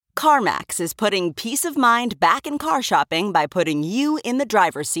CarMax is putting peace of mind back in car shopping by putting you in the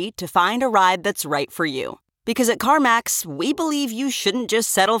driver's seat to find a ride that's right for you. Because at CarMax, we believe you shouldn't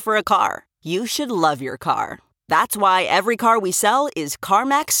just settle for a car. You should love your car. That's why every car we sell is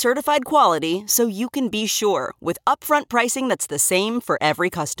CarMax certified quality, so you can be sure with upfront pricing that's the same for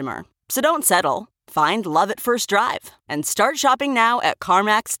every customer. So don't settle. Find love at first drive and start shopping now at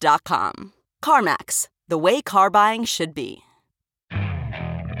CarMax.com. CarMax, the way car buying should be.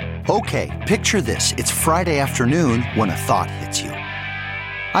 Okay, picture this. It's Friday afternoon when a thought hits you.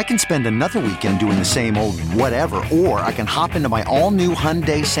 I can spend another weekend doing the same old whatever, or I can hop into my all-new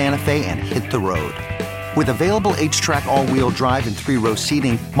Hyundai Santa Fe and hit the road. With available H-Track all-wheel drive and 3-row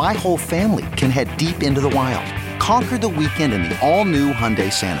seating, my whole family can head deep into the wild. Conquer the weekend in the all-new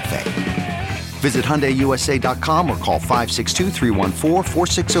Hyundai Santa Fe. Visit HyundaiUSA.com or call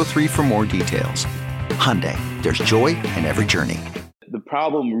 562-314-4603 for more details. Hyundai, there's joy in every journey. The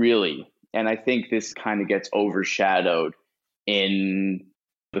problem really, and I think this kind of gets overshadowed in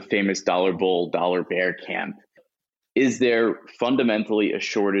the famous dollar bull, dollar bear camp, is there fundamentally a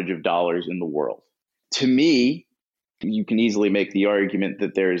shortage of dollars in the world? To me, you can easily make the argument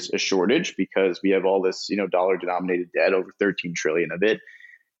that there's a shortage because we have all this, dollar denominated debt, over 13 trillion of it.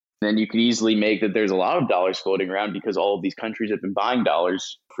 Then you could easily make that there's a lot of dollars floating around because all of these countries have been buying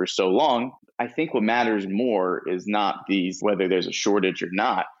dollars for so long. I think what matters more is not whether there's a shortage or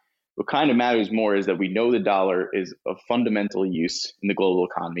not. What kind of matters more is that we know the dollar is of fundamental use in the global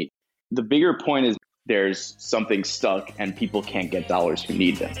economy. The bigger point is there's something stuck and people can't get dollars who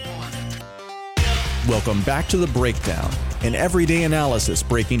need them. Welcome back to The Breakdown, an everyday analysis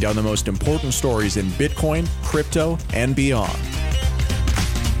breaking down the most important stories in Bitcoin, crypto, and beyond.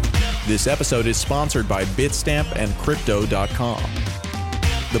 This episode is sponsored by Bitstamp and Crypto.com.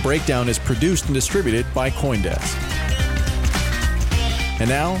 The Breakdown is produced and distributed by CoinDesk. And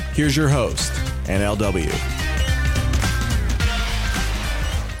now, here's your host, NLW.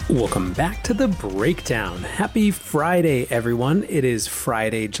 Welcome back to The Breakdown. Happy Friday, everyone. It is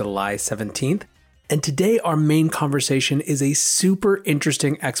Friday, July 17th. And today our main conversation is a super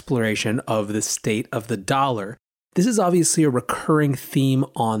interesting exploration of the state of the dollar. This is obviously a recurring theme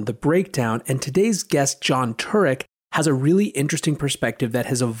on The Breakdown, and today's guest, John Turek, has a really interesting perspective that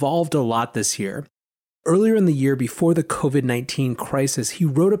has evolved a lot this year. Earlier in the year, before the COVID-19 crisis, he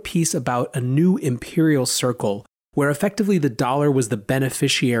wrote a piece about a new imperial circle, where effectively the dollar was the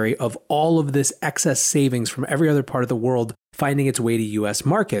beneficiary of all of this excess savings from every other part of the world finding its way to US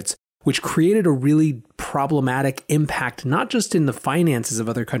markets, which created a really problematic impact, not just in the finances of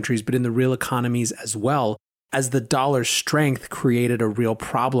other countries, but in the real economies as well, as the dollar's strength created a real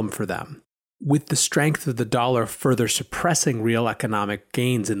problem for them, with the strength of the dollar further suppressing real economic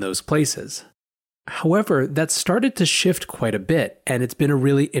gains in those places. However, that started to shift quite a bit, and it's been a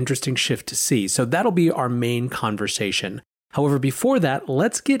really interesting shift to see. So that'll be our main conversation. However, before that,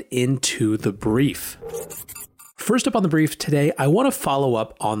 let's get into the brief. First up on the brief today, I want to follow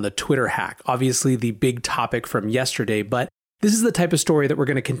up on the Twitter hack, obviously the big topic from yesterday, but this is the type of story that we're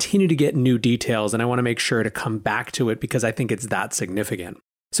going to continue to get new details, and I want to make sure to come back to it because I think it's that significant.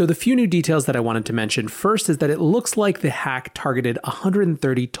 So the few new details that I wanted to mention first is that it looks like the hack targeted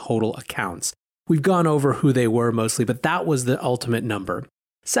 130 total accounts. We've gone over who they were mostly, but that was the ultimate number.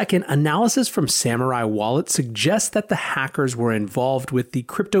 Second, analysis from Samurai Wallet suggests that the hackers were involved with the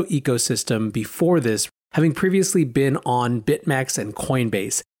crypto ecosystem before this, having previously been on BitMEX and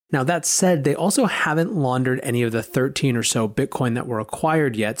Coinbase. Now, that said, they also haven't laundered any of the 13 or so Bitcoin that were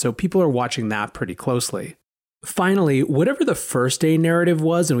acquired yet, so people are watching that pretty closely. Finally, whatever the first day narrative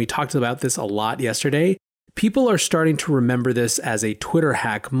was, and we talked about this a lot yesterday, people are starting to remember this as a Twitter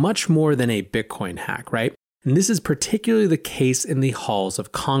hack much more than a Bitcoin hack, right? And this is particularly the case in the halls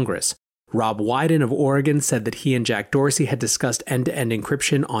of Congress. Rob Wyden of Oregon said that he and Jack Dorsey had discussed end-to-end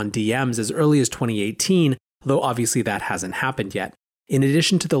encryption on DMs as early as 2018, though obviously that hasn't happened yet. In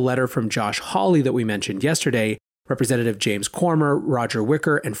addition to the letter from Josh Hawley that we mentioned yesterday, Representative James Cormer, Roger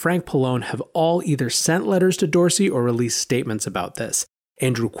Wicker, and Frank Pallone have all either sent letters to Dorsey or released statements about this.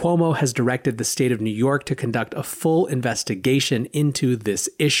 Andrew Cuomo has directed the state of New York to conduct a full investigation into this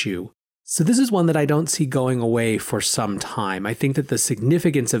issue. So this is one that I don't see going away for some time. I think that the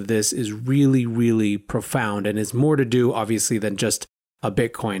significance of this is really, really profound and is more to do, obviously, than just a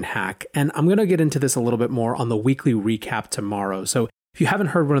Bitcoin hack. And I'm going to get into this a little bit more on the weekly recap tomorrow. So if you haven't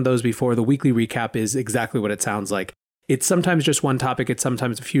heard one of those before, the weekly recap is exactly what it sounds like. It's sometimes just one topic, it's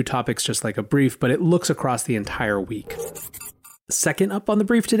sometimes a few topics, just like a brief, but it looks across the entire week. Second up on the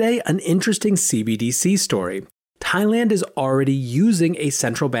brief today, an interesting CBDC story. Thailand is already using a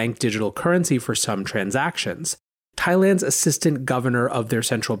central bank digital currency for some transactions. Thailand's assistant governor of their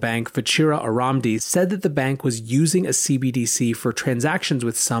central bank, Vachira Aramdi, said that the bank was using a CBDC for transactions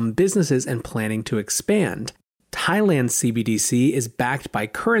with some businesses and planning to expand. Thailand's CBDC is backed by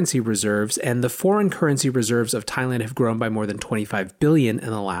currency reserves, and the foreign currency reserves of Thailand have grown by more than 25 billion in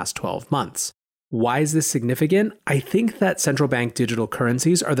the last 12 months. Why is this significant? I think that central bank digital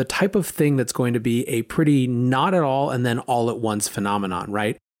currencies are the type of thing that's going to be a pretty not at all and then all at once phenomenon,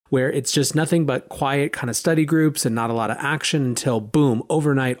 right? Where it's just nothing but quiet kind of study groups and not a lot of action until boom,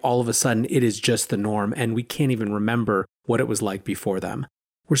 overnight, all of a sudden it is just the norm and we can't even remember what it was like before them.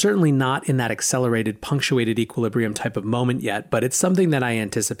 We're certainly not in that accelerated, punctuated equilibrium type of moment yet, but it's something that I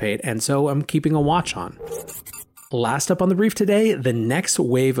anticipate, and so I'm keeping a watch on. Last up on the brief today, the next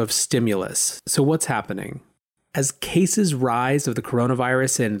wave of stimulus. So what's happening? As cases rise of the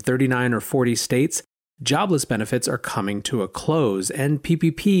coronavirus in 39 or 40 states, jobless benefits are coming to a close, and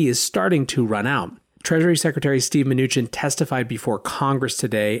PPP is starting to run out. Treasury Secretary Steve Mnuchin testified before Congress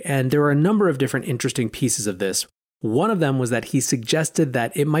today, and there are a number of different interesting pieces of this. One of them was that he suggested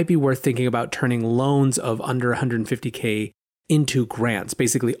that it might be worth thinking about turning loans of under $150K into grants,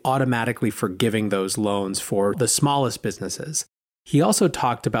 basically automatically forgiving those loans for the smallest businesses. He also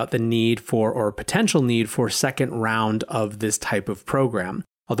talked about the need for, or potential need for, second round of this type of program.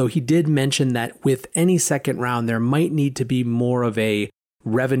 Although he did mention that with any second round, there might need to be more of a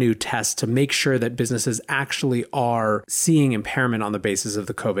revenue test to make sure that businesses actually are seeing impairment on the basis of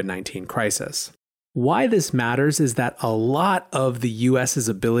the COVID-19 crisis. Why this matters is that a lot of the US's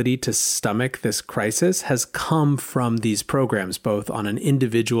ability to stomach this crisis has come from these programs, both on an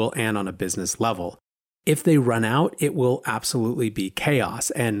individual and on a business level. If they run out, it will absolutely be chaos.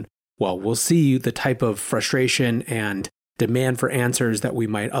 And, well, we'll see the type of frustration and demand for answers that we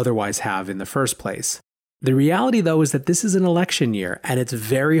might otherwise have in the first place. The reality, though, is that this is an election year, and it's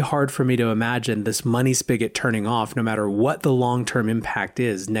very hard for me to imagine this money spigot turning off no matter what the long-term impact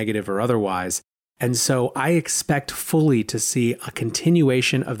is, negative or otherwise. And so I expect fully to see a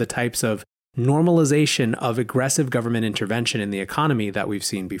continuation of the types of normalization of aggressive government intervention in the economy that we've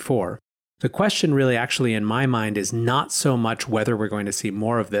seen before. The question really actually in my mind is not so much whether we're going to see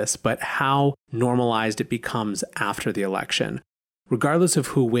more of this, but how normalized it becomes after the election. Regardless of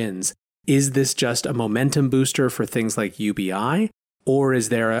who wins, is this just a momentum booster for things like UBI? Or is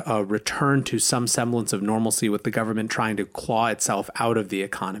there a return to some semblance of normalcy with the government trying to claw itself out of the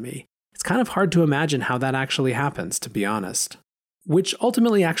economy? It's kind of hard to imagine how that actually happens, to be honest. Which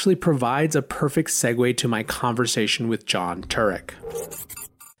ultimately actually provides a perfect segue to my conversation with John Turek.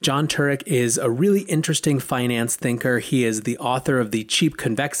 John Turek is a really interesting finance thinker. He is the author of the Cheap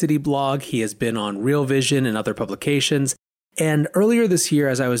Convexity blog. He has been on Real Vision and other publications. And earlier this year,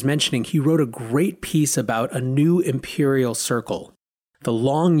 as I was mentioning, he wrote a great piece about a new imperial circle, the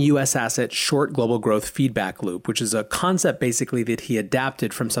long U.S. asset, short global growth feedback loop, which is a concept basically that he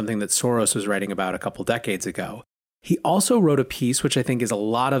adapted from something that Soros was writing about a couple decades ago. He also wrote a piece, which I think is a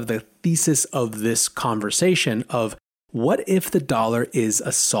lot of the thesis of this conversation of what if the dollar is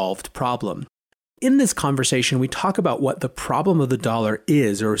a solved problem? In this conversation, we talk about what the problem of the dollar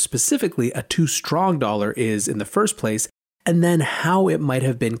is, or specifically a too strong dollar is in the first place, and then how it might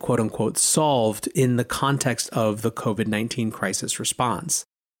have been quote unquote solved in the context of the COVID-19 crisis response.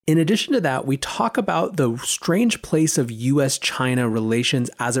 In addition to that, we talk about the strange place of US-China relations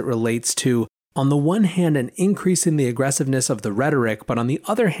as it relates to, on the one hand, an increase in the aggressiveness of the rhetoric, but on the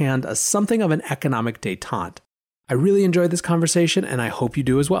other hand, something of an economic détente. I really enjoyed this conversation, and I hope you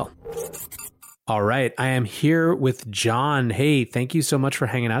do as well. All right, I am here with John. Hey, thank you so much for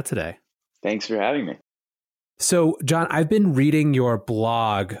hanging out today. Thanks for having me. So, John, I've been reading your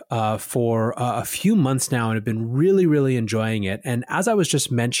blog for a few months now, and have been really, really enjoying it. And as I was just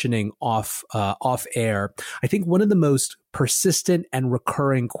mentioning off air, I think one of the most persistent and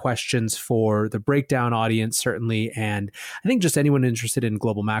recurring questions for the breakdown audience, certainly, and I think just anyone interested in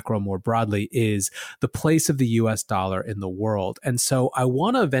global macro more broadly, is the place of the US dollar in the world. And so I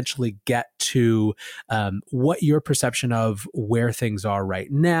want to eventually get to what your perception of where things are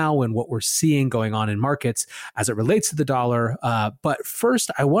right now and what we're seeing going on in markets as it relates to the dollar. But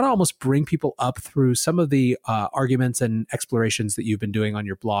first, I want to almost bring people up through some of the arguments and explorations that you've been doing on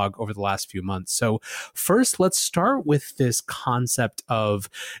your blog over the last few months. So first, let's start with this concept of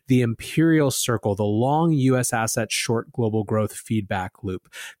the imperial circle, the long U.S. asset, short global growth feedback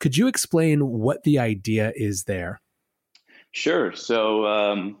loop. Could you explain what the idea is there? Sure.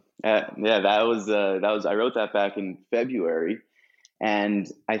 So, that was I wrote that back in February,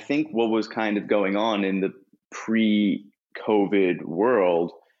 and I think what was kind of going on in the pre-COVID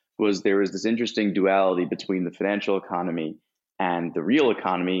world was there was this interesting duality between the financial economy and the real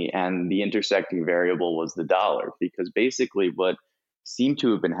economy. And the intersecting variable was the dollar, because basically what seemed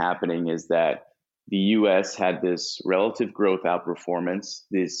to have been happening is that the US had this relative growth outperformance,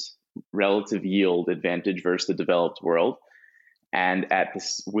 this relative yield advantage versus the developed world. And at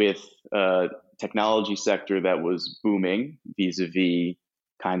this, with a technology sector that was booming vis-a-vis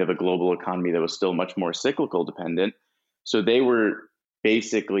kind of a global economy that was still much more cyclical dependent. So they were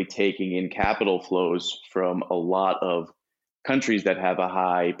basically taking in capital flows from a lot of countries that have a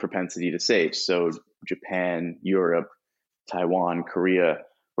high propensity to save. So Japan, Europe, Taiwan, Korea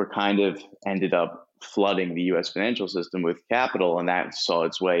were kind of ended up flooding the US financial system with capital, and that saw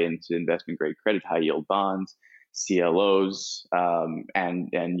its way into investment grade credit, high yield bonds, CLOs, and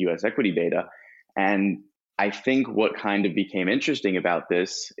US equity data. And I think what kind of became interesting about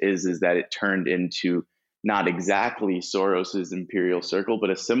this is that it turned into not exactly Soros's imperial circle, but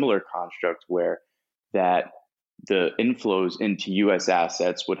a similar construct where that the inflows into US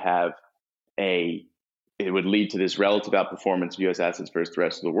assets would lead to this relative outperformance of US assets versus the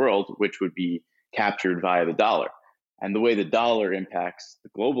rest of the world, which would be captured via the dollar. And the way the dollar impacts the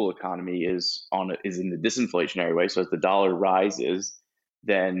global economy is in the disinflationary way. So as the dollar rises,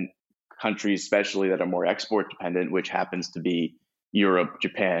 then countries, especially that are more export dependent, which happens to be Europe,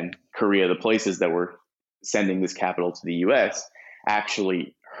 Japan, Korea, the places that were sending this capital to the US,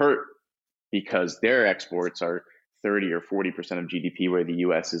 actually hurt because their exports are 30 or 40% of GDP, where the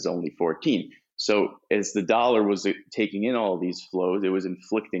US is only 14. So as the dollar was taking in all of these flows, it was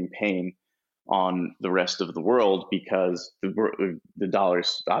inflicting pain on the rest of the world, because the dollar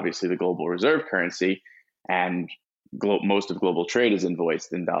is obviously the global reserve currency, and most of global trade is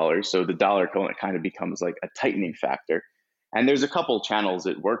invoiced in dollars. So the dollar kind of becomes like a tightening factor. And there's a couple channels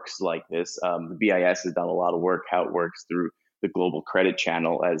it works like this. The BIS has done a lot of work how it works through the global credit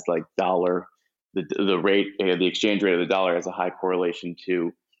channel, as like dollar, the rate, the exchange rate of the dollar has a high correlation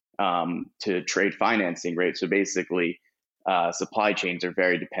to trade financing rate. So basically, supply chains are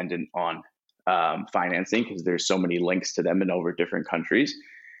very dependent on financing, because there's so many links to them and over different countries.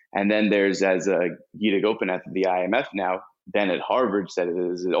 And then there's, as Gita Gopinath at the IMF now, then at Harvard said, it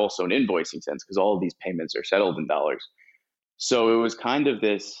is also an invoicing sense, because all of these payments are settled in dollars. So it was kind of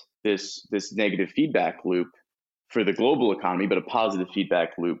this negative feedback loop for the global economy, but a positive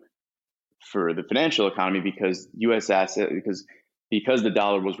feedback loop for the financial economy, because because the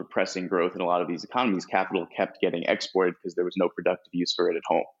dollar was repressing growth in a lot of these economies, capital kept getting exported because there was no productive use for it at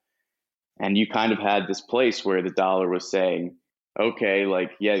home. And you kind of had this place where the dollar was saying, okay,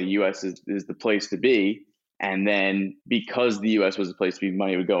 like, yeah, the US is the place to be. And then because the US was the place to be,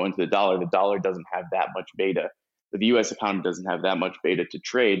 money would go into the dollar doesn't have that much beta. The US economy doesn't have that much beta to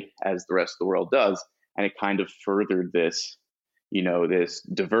trade as the rest of the world does. And it kind of furthered this, this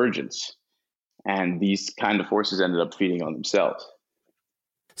divergence. And these kind of forces ended up feeding on themselves.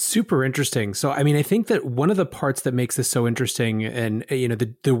 Super interesting. So, I mean, I think that one of the parts that makes this so interesting, and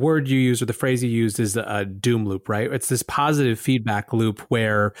the word you use or the phrase you used is a doom loop, right? It's this positive feedback loop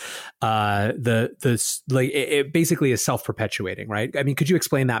where it basically is self-perpetuating, right? I mean, could you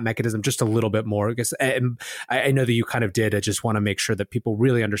explain that mechanism just a little bit more? Because I know that you kind of did. I just want to make sure that people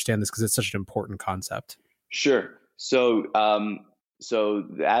really understand this, because it's such an important concept. Sure. So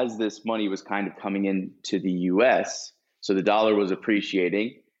as this money was kind of coming into the US, so the dollar was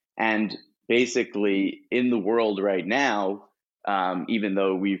appreciating. And basically in the world right now, even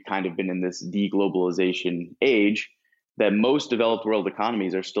though we've kind of been in this deglobalization age, that most developed world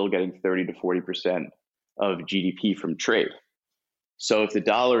economies are still getting 30 to 40% of GDP from trade. So if the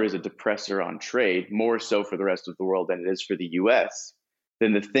dollar is a depressor on trade, more so for the rest of the world than it is for the US,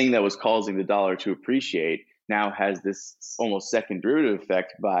 then the thing that was causing the dollar to appreciate now has this almost second derivative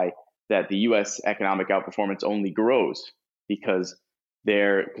effect, by that the US economic outperformance only grows because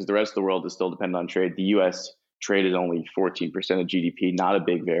the rest of the world is still dependent on trade. The US trade is only 14% of GDP, not a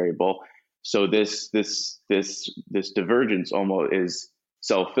big variable. So this divergence almost is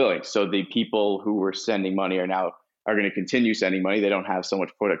self-filling. So the people who were sending money are going to continue sending money. They don't have so much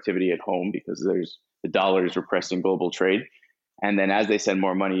productivity at home because the dollar is repressing global trade. And then as they send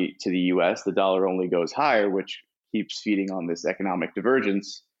more money to the US, the dollar only goes higher, which keeps feeding on this economic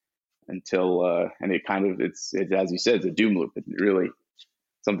divergence until, and it kind of, it's as you said, it's a doom loop. It really,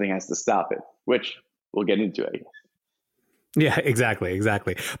 something has to stop it, which we'll get into, I guess. Yeah, exactly.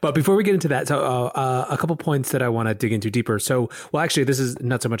 But before we get into that, so a couple points that I want to dig into deeper. So, well, actually, this is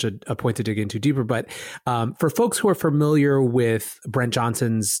not so much a point to dig into deeper, but for folks who are familiar with Brent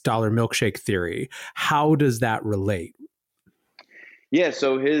Johnson's dollar milkshake theory, how does that relate? Yeah,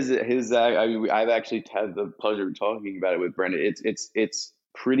 so I've actually had the pleasure of talking about it with Brent. It's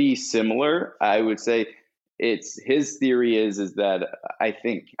pretty similar. I would say it's his theory is that I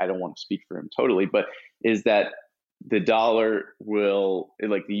think, I don't want to speak for him totally, but is that the dollar will,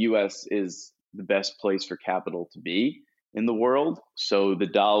 like, the US is the best place for capital to be in the world. So the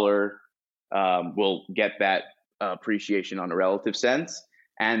dollar will get that appreciation on a relative sense,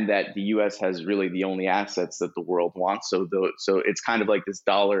 and that the US has really the only assets that the world wants. So it's kind of like this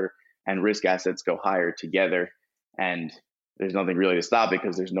dollar and risk assets go higher together, and there's nothing really to stop it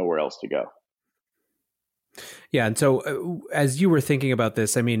because there's nowhere else to go. Yeah, and so as you were thinking about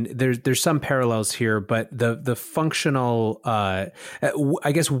this, I mean, there's some parallels here, but the functional, I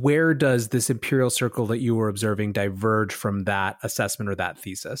guess, where does this imperial circle that you were observing diverge from that assessment or that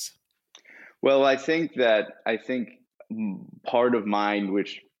thesis? Well, I think part of mine,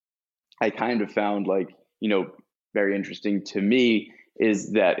 which I kind of found very interesting to me,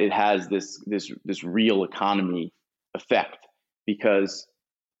 is that it has this real economy effect, because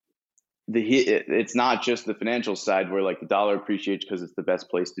it's not just the financial side where like the dollar appreciates because it's the best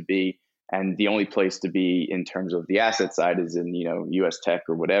place to be, and the only place to be in terms of the asset side is in US tech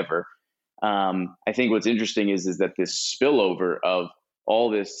or whatever. I think what's interesting is that this spillover of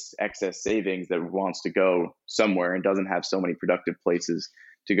all this excess savings that wants to go somewhere and doesn't have so many productive places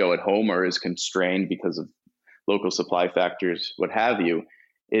to go at home, or is constrained because of local supply factors, what have you,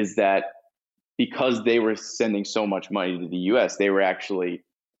 is that because they were sending so much money to the US, they were actually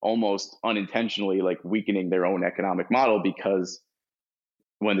almost unintentionally like weakening their own economic model, because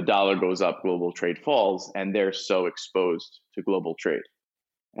when the dollar goes up, global trade falls, and they're so exposed to global trade.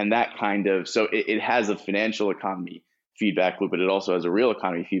 And that so it has a financial economy feedback loop, but it also has a real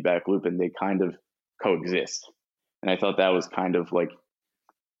economy feedback loop, and they kind of coexist. And I thought that was kind of like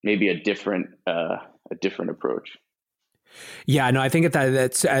maybe a different approach. Yeah, no, I think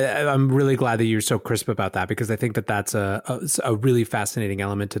that's. I'm really glad that you're so crisp about that, because I think that's a really fascinating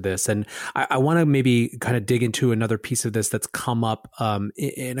element to this, and I want to maybe kind of dig into another piece of this that's come up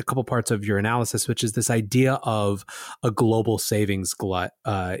in a couple parts of your analysis, which is this idea of a global savings glut.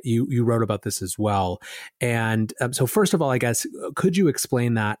 You wrote about this as well, and so first of all, I guess, could you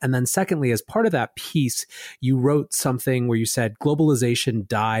explain that? And then secondly, as part of that piece, you wrote something where you said globalization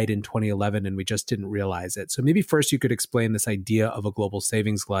died in 2011 and we just didn't realize it. So maybe first you could explain this idea of a global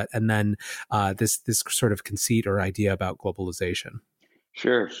savings glut, and then this sort of conceit or idea about globalization.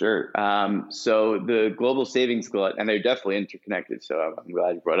 Sure. So the global savings glut, and they're definitely interconnected, so I'm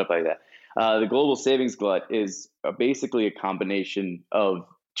glad you brought up like that. The global savings glut is basically a combination of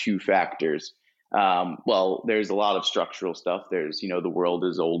two factors. Well, there's a lot of structural stuff. There's, the world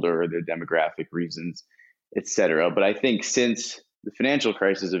is older, the demographic reasons, et cetera. But I think since the financial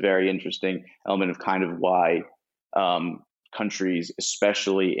crisis is a very interesting element of kind of why countries,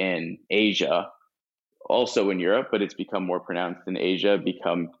 especially in Asia, also in Europe, but it's become more pronounced in Asia,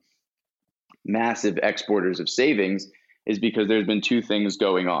 become massive exporters of savings, is because there's been two things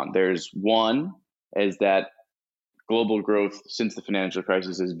going on. There's one is that global growth since the financial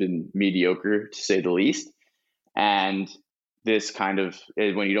crisis has been mediocre, to say the least. And this kind of,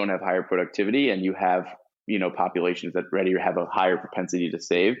 when you don't have higher productivity and you have, populations that already have a higher propensity to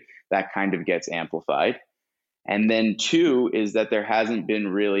save, that kind of gets amplified. And then two is that there hasn't been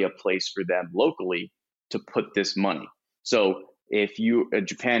really a place for them locally to put this money. So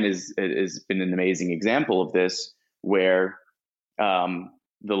Japan has been an amazing example of this, where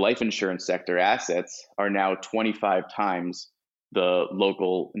the life insurance sector assets are now 25 times the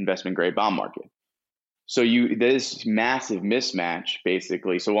local investment grade bond market. So there's massive mismatch,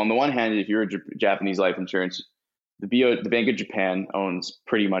 basically. So on the one hand, if you're a Japanese life insurance, the Bank of Japan owns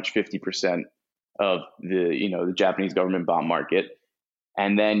pretty much 50% of the Japanese government bond market,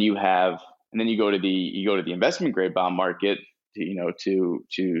 and then you go to the investment grade bond market to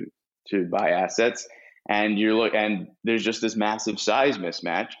buy assets, and there's just this massive size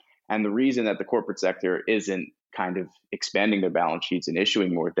mismatch. And the reason that the corporate sector isn't kind of expanding their balance sheets and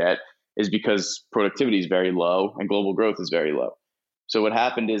issuing more debt is because productivity is very low and global growth is very low. So what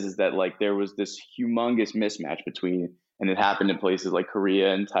happened is that like there was this humongous mismatch between, and it happened in places like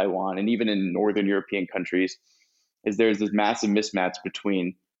Korea and Taiwan, and even in Northern European countries, is there's this massive mismatch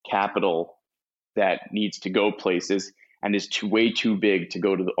between capital that needs to go places and is way too big to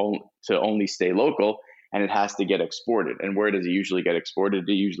go to only stay local, and it has to get exported. And where does it usually get exported?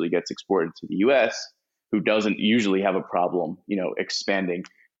 It usually gets exported to the US, who doesn't usually have a problem, expanding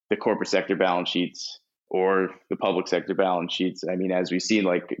the corporate sector balance sheets or the public sector balance sheets. I mean, as we've seen,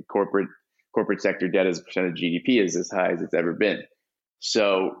 like corporate sector debt as a percent of GDP is as high as it's ever been.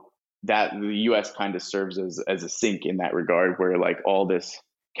 So that the US kind of serves as a sink in that regard, where like all this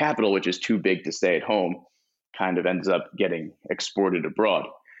capital, which is too big to stay at home, kind of ends up getting exported abroad.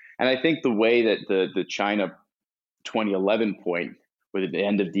 And I think the way that the China 2011 point, where the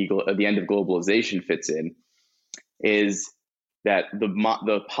end of globalization fits in, is that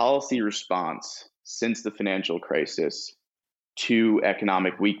the policy response since the financial crisis to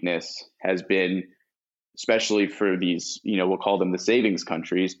economic weakness has been, especially for these, we'll call them the savings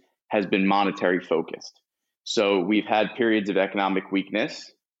countries, has been monetary focused. So we've had periods of economic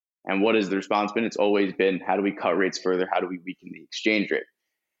weakness. And what has the response been? It's always been, how do we cut rates further? How do we weaken the exchange rate?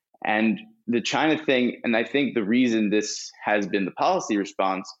 And the China thing, and I think the reason this has been the policy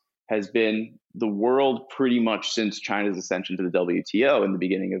response, has been the world pretty much since China's ascension to the WTO in the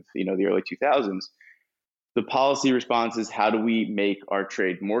beginning of the early 2000s. The policy response is, how do we make our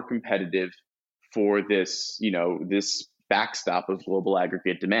trade more competitive for this, this backstop of global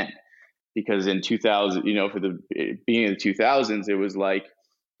aggregate demand? Because in 2000, for the beginning of the 2000s, it was like,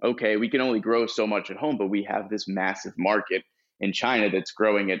 okay, we can only grow so much at home, but we have this massive market in China that's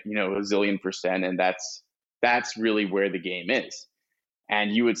growing at, a zillion %. And that's really where the game is.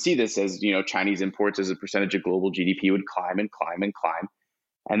 And you would see this as, Chinese imports as a percentage of global GDP would climb and climb and climb.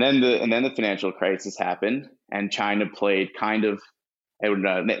 And then the financial crisis happened, and China played kind of,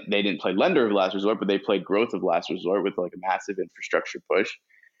 they didn't play lender of last resort, but they played growth of last resort with like a massive infrastructure push.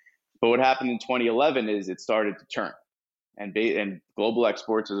 But what happened in 2011 is it started to turn, and global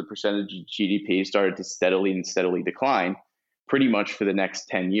exports as a percentage of GDP started to steadily decline pretty much for the next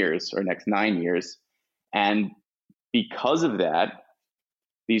 10 years or next 9 years. And because of that,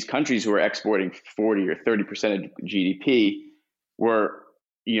 these countries who are exporting 40 or 30% of GDP were,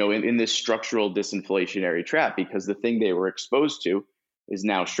 in this structural disinflationary trap, because the thing they were exposed to is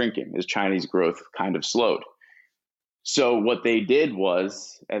now shrinking as Chinese growth kind of slowed. So what they did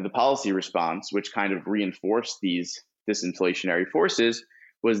was, the policy response, which kind of reinforced these disinflationary forces,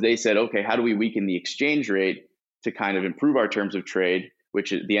 was they said, okay, how do we weaken the exchange rate to kind of improve our terms of trade,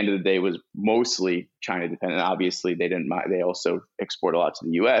 which at the end of the day was mostly China dependent. Obviously, they also export a lot to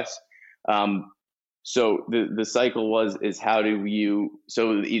the US. So the cycle is how do you,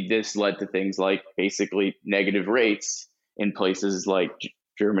 so this led to things like basically negative rates in places like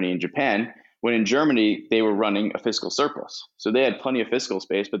Germany and Japan, when in Germany, they were running a fiscal surplus. So they had plenty of fiscal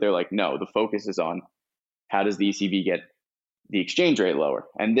space, but they're like, no, the focus is on how does the ECB get the exchange rate lower?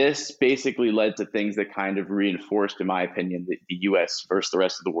 And this basically led to things that kind of reinforced, in my opinion, the US versus the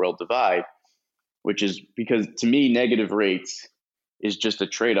rest of the world divide, which is because to me, negative rates is just a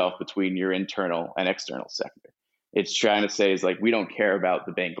trade-off between your internal and external sector. It's trying to say is like, we don't care about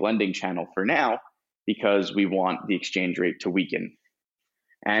the bank lending channel for now because we want the exchange rate to weaken.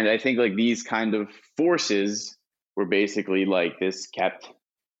 And I think like these kind of forces were basically like this kept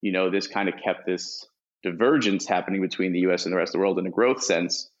this divergence happening between the US and the rest of the world in a growth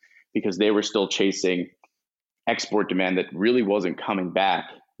sense, because they were still chasing export demand that really wasn't coming back.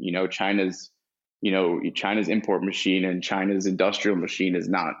 China's import machine and China's industrial machine is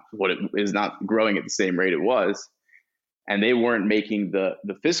not growing at the same rate it was. And they weren't making the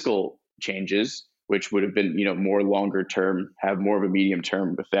fiscal changes, which would have been, more longer term, have more of a medium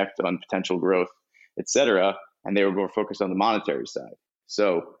term effect on potential growth, et cetera. And they were more focused on the monetary side.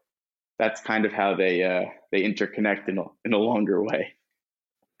 So that's kind of how they interconnect in a longer way.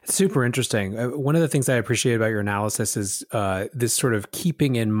 Super interesting. One of the things I appreciate about your analysis is this sort of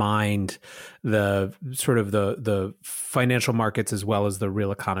keeping in mind the sort of the financial markets as well as the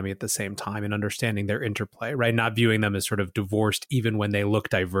real economy at the same time, and understanding their interplay, right? Not viewing them as sort of divorced even when they look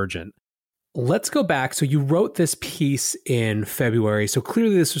divergent. Let's go back. So you wrote this piece in February. So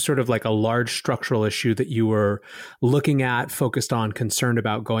clearly this was sort of like a large structural issue that you were looking at, focused on, concerned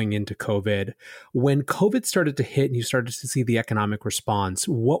about going into COVID. When COVID started to hit and you started to see the economic response,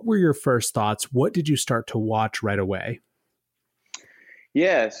 what were your first thoughts? What did you start to watch right away?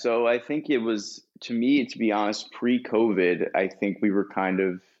 Yeah, so I think it was, to me, to be honest, pre-COVID, I think we were kind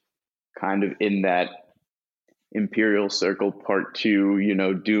of in that imperial circle part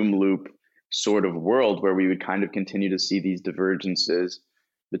 2, doom loop sort of world where we would kind of continue to see these divergences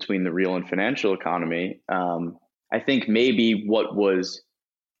between the real and financial economy. I think maybe what was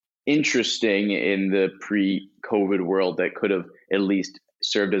interesting in the pre-COVID world that could have at least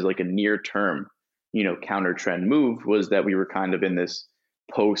served as like a near-term, counter trend move was that we were kind of in this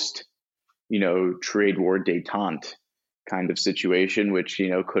post, trade war détente kind of situation, which,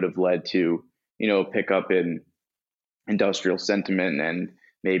 could have led to, a pickup in industrial sentiment and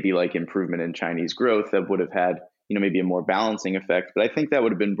maybe like improvement in Chinese growth that would have had, maybe a more balancing effect. But I think that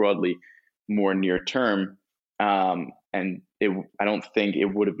would have been broadly more near term. And I don't think it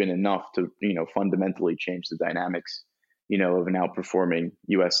would have been enough to, fundamentally change the dynamics, of an outperforming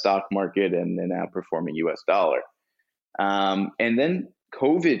US stock market and an outperforming US dollar. And then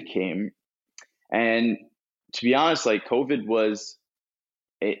COVID came, and to be honest, like COVID was,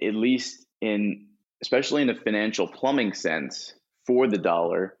 at least especially in a financial plumbing sense for the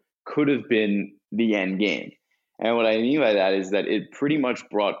dollar, could have been the end game. And what I mean by that is that it pretty much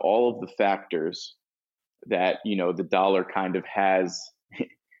brought all of the factors that, the dollar kind of has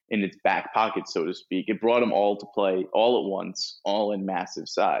in its back pocket, so to speak. It brought them all to play all at once, all in massive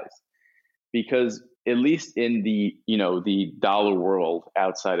size. Because at least in the dollar world,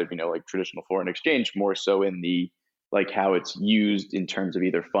 outside of, like traditional foreign exchange, more so in the, like how it's used in terms of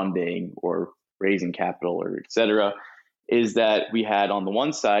either funding or raising capital or et cetera, is that we had, on the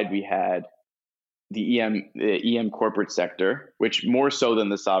one side, we had the EM corporate sector, which more so than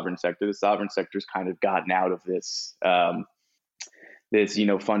the sovereign sector has kind of gotten out of this,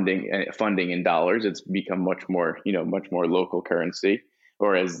 funding in dollars. It's become much more local currency,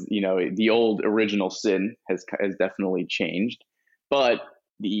 or as the old original sin has definitely changed. But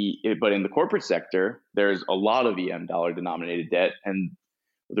in the corporate sector, there's a lot of EM dollar denominated debt, and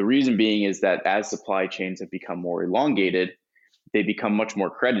the reason being is that as supply chains have become more elongated, they become much more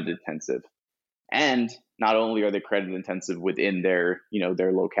credit intensive. And not only are they credit intensive within their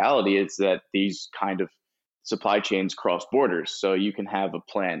locality, it's that these kind of supply chains cross borders. So you can have a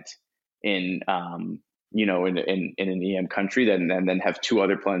plant in an EM country, and then have two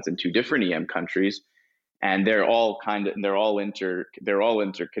other plants in two different EM countries, and they're all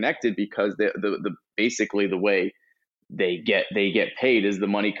interconnected, because the basically the way they get paid is the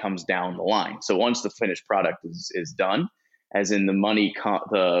money comes down the line. So once the finished product is done, as in the money,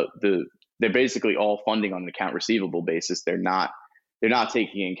 they're basically all funding on an account receivable basis. They're not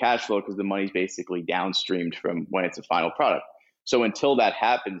taking in cash flow, because the money's basically downstreamed from when it's a final product. So until that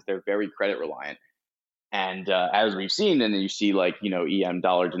happens, they're very credit reliant. And as we've seen, and you see EM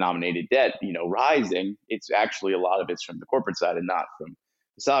dollar denominated debt, rising, it's actually a lot of it's from the corporate side and not from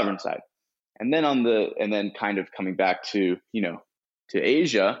the sovereign side. And then kind of coming back to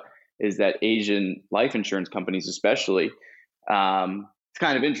Asia, is that Asian life insurance companies, especially, it's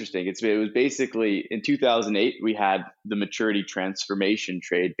kind of interesting. It was basically in 2008, we had the maturity transformation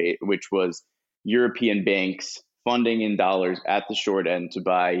trade, which was European banks funding in dollars at the short end to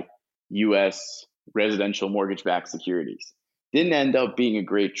buy U.S. residential mortgage-backed securities. Didn't end up being a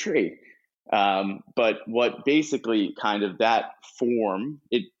great trade. But what basically kind of that form,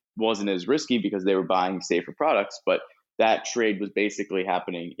 it wasn't as risky because they were buying safer products, but that trade was basically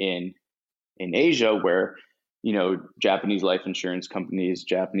happening in Asia, where Japanese life insurance companies,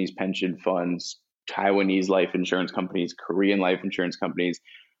 Japanese pension funds, Taiwanese life insurance companies, Korean life insurance companies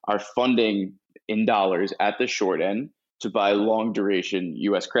are funding in dollars at the short end to buy long duration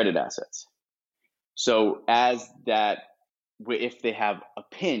US credit assets. So if they have a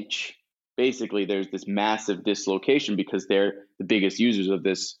pinch, basically there's this massive dislocation, because they're the biggest users of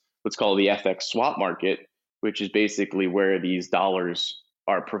this, what's called the FX swap market, which is basically where these dollars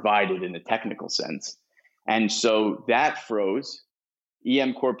are provided in a technical sense. And so that froze.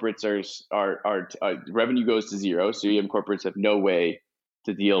 EM corporates are revenue goes to zero. So EM corporates have no way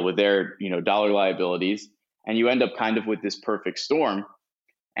to deal with their dollar liabilities, and you end up kind of with this perfect storm.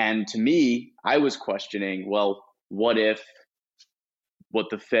 And to me, I was questioning, well, what if what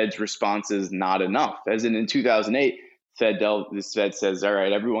the Fed's response is not enough? As in 2008, this Fed says, all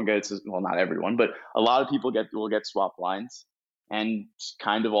right, everyone gets, well, not everyone, but a lot of people will get swap lines, and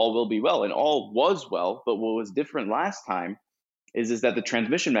kind of all will be well, and all was well. But what was different last time is that the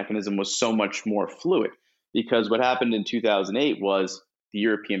transmission mechanism was so much more fluid, because what happened in 2008 was the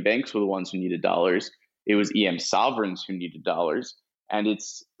European banks were the ones who needed dollars. It was EM sovereigns who needed dollars. And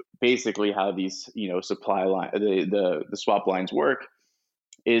it's basically how these, supply line, the swap lines work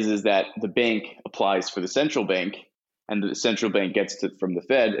is that the bank applies for the central bank, and the central bank gets it from the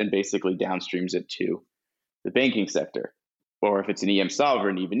Fed and basically downstreams it to the banking sector. Or if it's an EM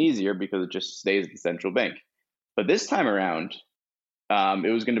sovereign, even easier, because it just stays at the central bank. But this time around,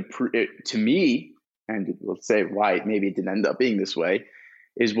 it was going to me, and let's say why maybe it didn't end up being this way,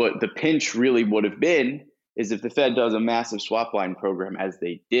 is what the pinch really would have been is if the Fed does a massive swap line program, as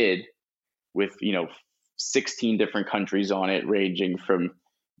they did, with 16 different countries on it, ranging from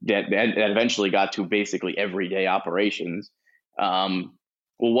that eventually got to basically everyday operations. Well,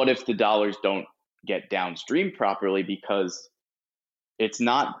 what if the dollars don't get downstream properly, because it's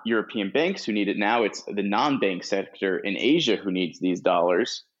not European banks who need it now, it's the non-bank sector in Asia who needs these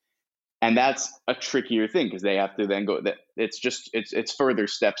dollars. And that's a trickier thing, because they have to then go, it's further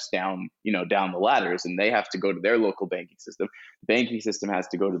steps down, down the ladders, and they have to go to their local banking system. The banking system has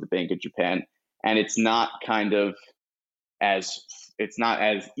to go to the Bank of Japan, and it's not as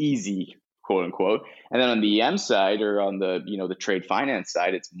easy, quote unquote. And then on the EM side, or on the, the trade finance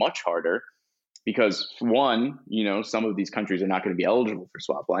side, it's much harder because one, some of these countries are not going to be eligible for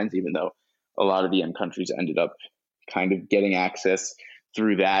swap lines, even though a lot of EM countries ended up kind of getting access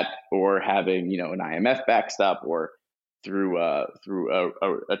through that, or having, an IMF backstop, or through a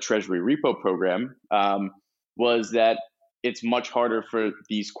treasury repo program, was that it's much harder for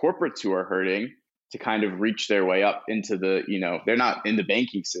these corporates who are hurting to kind of reach their way up into the, they're not in the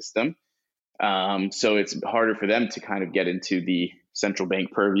banking system. So it's harder for them to kind of get into the central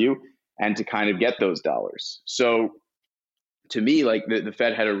bank purview and to kind of get those dollars. So to me, like the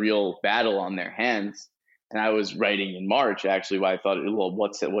Fed had a real battle on their hands. And I was writing in March, actually, why I thought, well,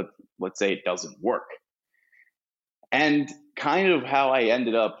 let's say it doesn't work. And kind of how I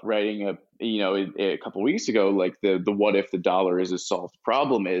ended up writing a couple of weeks ago, like the what if the dollar is a solved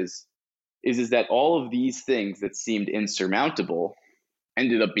problem is that all of these things that seemed insurmountable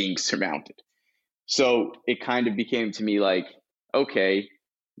ended up being surmounted. So it kind of became to me like, okay,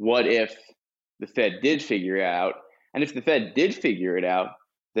 what if the Fed did figure it out? And if the Fed did figure it out,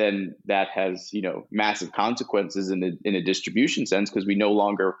 then that has, massive consequences in a distribution sense, because we no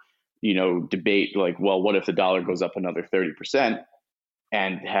longer, debate like, well, what if the dollar goes up another 30%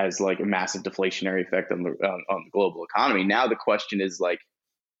 and has like a massive deflationary effect on the global economy? Now the question is like,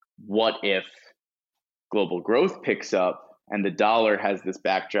 what if global growth picks up and the dollar has this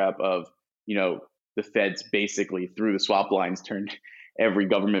backdrop of, the Fed's basically through the swap lines turned every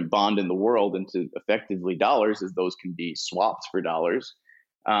government bond in the world into effectively dollars, as those can be swapped for dollars.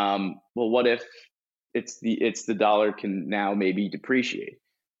 Well, what if it's the dollar can now maybe depreciate?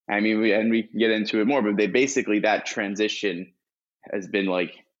 I mean, we can get into it more, but that transition has been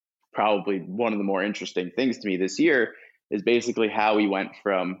like probably one of the more interesting things to me this year, is basically how we went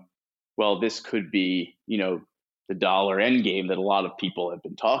from, well, this could be, the dollar endgame that a lot of people have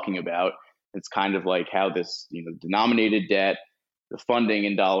been talking about. It's kind of like how this, denominated debt, the funding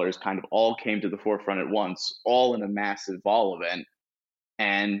in dollars kind of all came to the forefront at once, all in a massive vol event.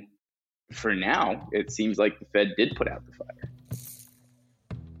 And for now, it seems like the Fed did put out the fire.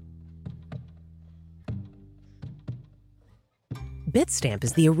 Bitstamp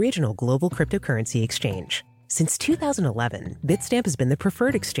is the original global cryptocurrency exchange. Since 2011, Bitstamp has been the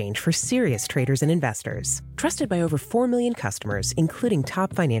preferred exchange for serious traders and investors. Trusted by over 4 million customers, including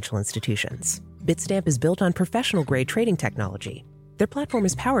top financial institutions. Bitstamp is built on professional-grade trading technology. Their platform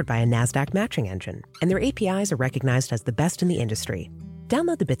is powered by a NASDAQ matching engine, and their APIs are recognized as the best in the industry.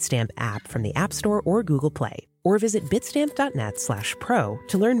 Download the Bitstamp app from the App Store or Google Play, or visit bitstamp.net/pro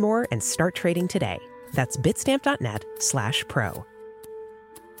to learn more and start trading today. That's bitstamp.net/pro.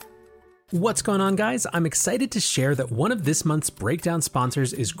 What's going on, guys? I'm excited to share that one of this month's breakdown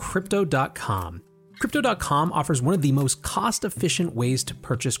sponsors is Crypto.com. Crypto.com offers one of the most cost-efficient ways to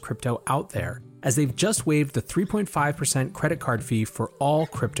purchase crypto out there, as they've just waived the 3.5% credit card fee for all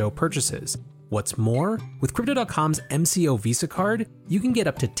crypto purchases. What's more, with Crypto.com's MCO Visa card, you can get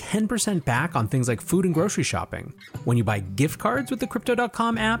up to 10% back on things like food and grocery shopping. When you buy gift cards with the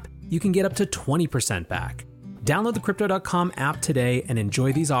Crypto.com app, you can get up to 20% back. Download the Crypto.com app today and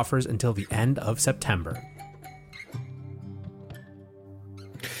enjoy these offers until the end of September.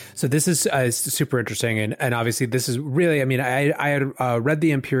 So this is super interesting. And obviously this is really, I mean, I had read the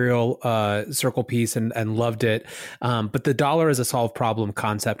Imperial Circle piece and loved it. But the dollar as a solved problem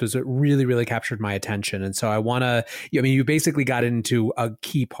concept was, it really, really captured my attention. And so I want to, I mean, you basically got into a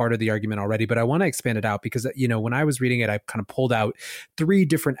key part of the argument already, but I want to expand it out because, when I was reading it, I kind of pulled out 3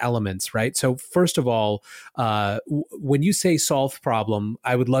 different elements, right? So first of all, when you say solved problem,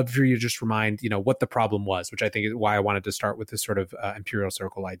 I would love for you to just remind, what the problem was, which I think is why I wanted to start with this sort of Imperial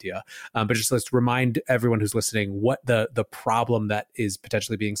Circle idea. But just let's remind everyone who's listening what the problem that is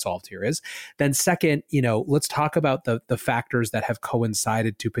potentially being solved here is. Then second, let's talk about the factors that have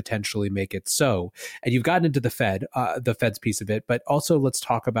coincided to potentially make it so. And you've gotten into the Fed's piece of it, but also let's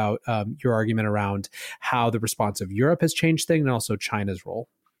talk about your argument around how the response of Europe has changed things and also China's role.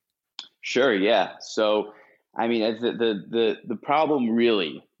 Sure, yeah. So, I mean, the problem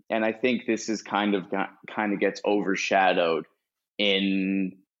really, and I think this is kind of gets overshadowed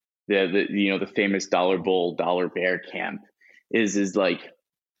in the famous dollar bull, dollar bear camp, is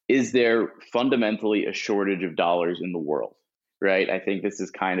there fundamentally a shortage of dollars in the world, right? I think this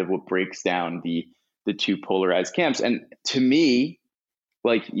is kind of what breaks down the two polarized camps. And to me,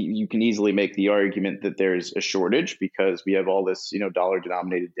 like, you can easily make the argument that there's a shortage because we have all this, dollar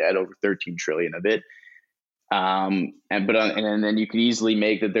denominated debt, over 13 trillion of it. And then you could easily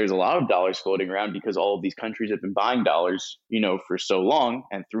make that there's a lot of dollars floating around because all of these countries have been buying dollars, for so long,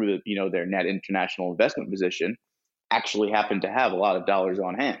 and through their net international investment position, actually happen to have a lot of dollars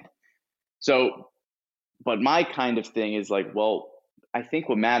on hand. So, but my kind of thing is like, well, I think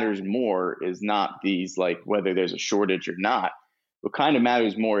what matters more is not these, like, whether there's a shortage or not. What kind of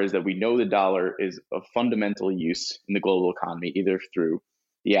matters more is that we know the dollar is of fundamental use in the global economy, either through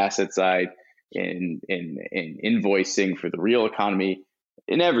the asset side, in invoicing for the real economy,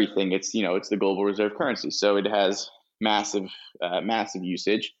 in everything. It's, it's the global reserve currency. So it has massive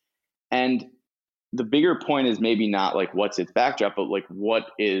usage. And the bigger point is maybe not like what's its backdrop, but like what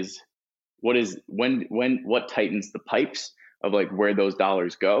tightens the pipes of like where those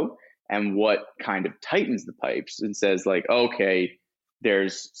dollars go, and what kind of tightens the pipes and says like, okay,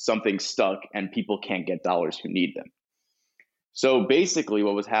 there's something stuck and people can't get dollars who need them. So basically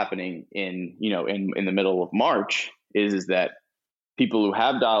what was happening in the middle of March is that people who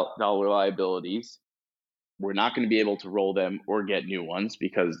have dollar liabilities were not going to be able to roll them or get new ones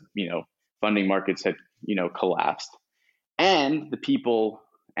because, funding markets had, collapsed. And the people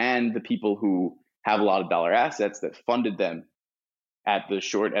who have a lot of dollar assets that funded them at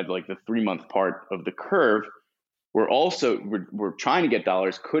like the 3-month part of the curve were trying to get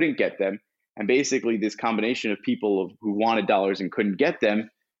dollars, couldn't get them. And basically this combination of people who wanted dollars and couldn't get them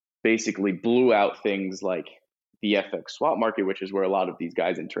basically blew out things like the FX swap market, which is where a lot of these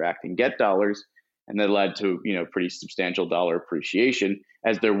guys interact and get dollars. And that led to, pretty substantial dollar appreciation,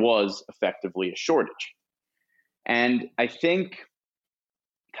 as there was effectively a shortage. And I think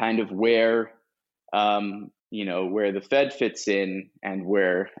kind of where the Fed fits in, and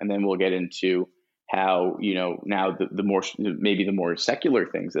then we'll get into how, now the more secular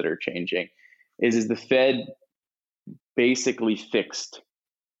things that are changing is the Fed basically fixed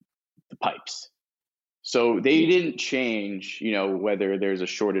the pipes. So they didn't change, whether there's a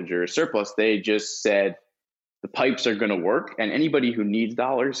shortage or a surplus. They just said the pipes are going to work and anybody who needs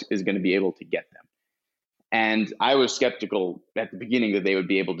dollars is going to be able to get them. And I was skeptical at the beginning that they would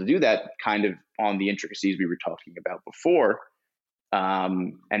be able to do that, kind of on the intricacies we were talking about before,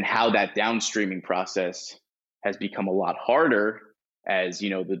 and how that downstreaming process has become a lot harder as,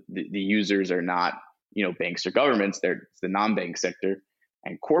 the users are not, banks or governments, it's the non-bank sector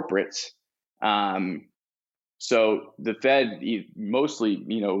and corporates. So the Fed, mostly,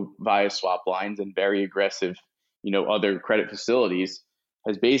 via swap lines and very aggressive, other credit facilities,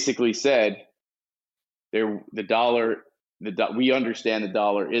 has basically said we understand the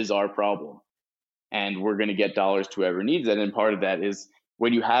dollar is our problem, and we're going to get dollars to whoever needs it. And part of that is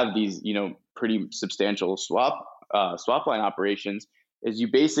when you have these, pretty substantial swap line operations, is you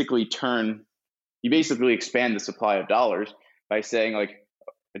basically expand the supply of dollars by saying like,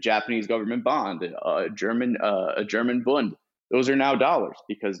 a Japanese government bond, a German Bund. Those are now dollars,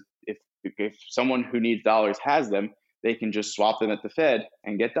 because if someone who needs dollars has them, they can just swap them at the Fed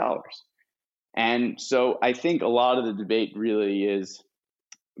and get dollars. And so I think a lot of the debate really is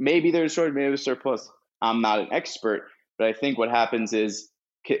maybe there's shortage, maybe there's surplus. I'm not an expert, but I think what happens is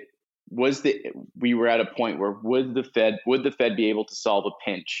we were at a point where would the Fed be able to solve a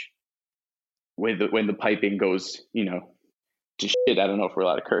pinch when the piping goes, to shit. I don't know if we're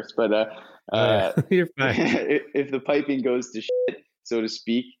allowed to curse, but you're fine. If the piping goes to shit, so to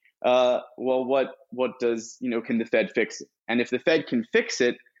speak, well, what does, can the Fed fix it? And if the Fed can fix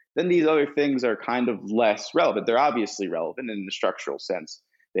it, then these other things are kind of less relevant. They're obviously relevant in the structural sense.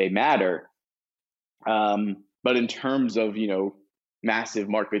 They matter. But in terms of, massive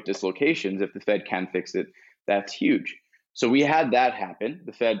market dislocations, if the Fed can fix it, that's huge. So we had that happen.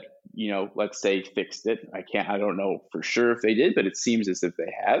 The Fed, let's say fixed it. I don't know for sure if they did, but it seems as if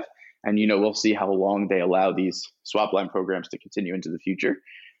they have. And, we'll see how long they allow these swap line programs to continue into the future.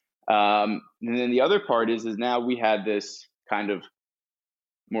 And then the other part is now we had this kind of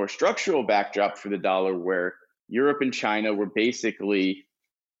more structural backdrop for the dollar where Europe and China were basically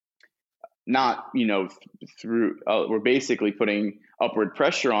not, we're basically putting upward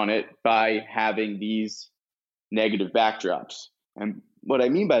pressure on it by having these negative backdrops. And what I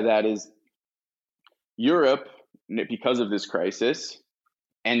mean by that is Europe, because of this crisis,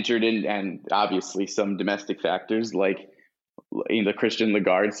 entered in, and obviously some domestic factors like the Christian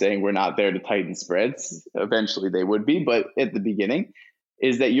Lagarde saying we're not there to tighten spreads. Eventually they would be, but at the beginning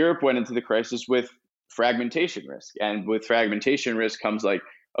is that Europe went into the crisis with fragmentation risk. And with fragmentation risk comes like,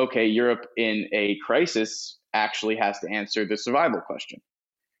 okay, Europe in a crisis actually has to answer the survival question.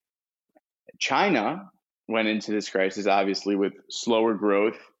 China went into this crisis obviously with slower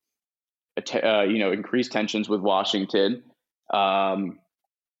growth, increased tensions with Washington, and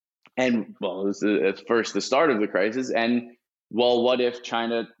well, it was at first the start of the crisis. And well, what if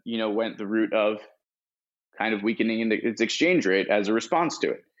China, went the route of kind of weakening its exchange rate as a response to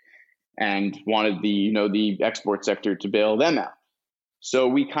it, and wanted the export sector to bail them out? So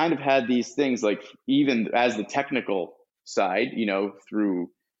we kind of had these things like, even as the technical side, through,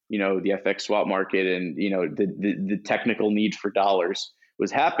 the FX swap market and, the technical need for dollars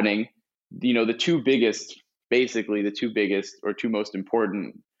was happening. The two biggest or two most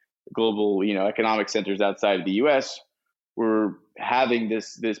important global, economic centers outside of the US were having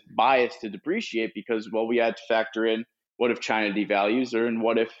this bias to depreciate because, well, we had to factor in what if China devalues, and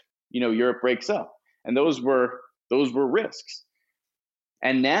what if, Europe breaks up. And those were risks.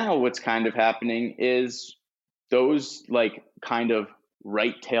 And now what's kind of happening is those like kind of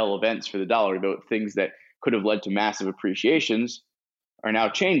right tail events for the dollar, the things that could have led to massive appreciations, are now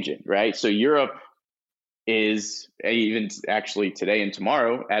changing, right? So Europe is even actually today and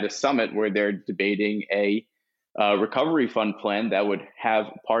tomorrow at a summit where they're debating a recovery fund plan that would have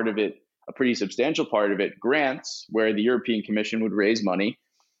part of it, a pretty substantial part of it, grants, where the European Commission would raise money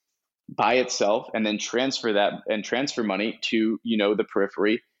by itself and then transfer money to, the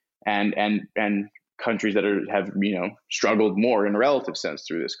periphery and countries that have struggled more in a relative sense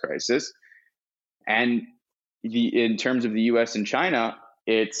through this crisis. And in terms of the US and China,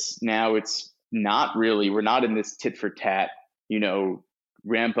 it's not really, we're not in this tit for tat,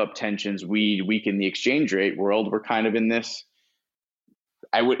 ramp up tensions, weaken the exchange rate world. We're kind of in this,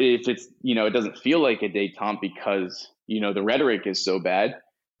 if it's, it doesn't feel like a détente because, the rhetoric is so bad,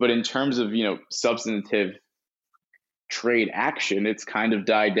 but in terms of, substantive trade action, it's kind of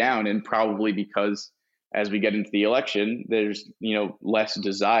died down, and probably because as we get into the election, there's, less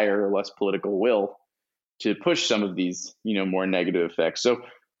desire or less political will to push some of these, more negative effects. So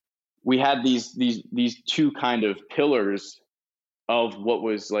we had these two kind of pillars of what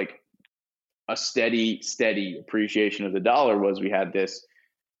was like a steady appreciation of the dollar. Was we had this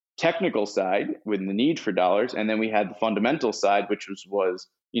technical side with the need for dollars, and then we had the fundamental side, which was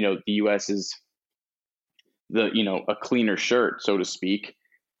the US is a cleaner shirt, so to speak.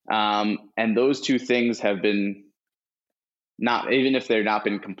 And those two things have been, not, even if they've not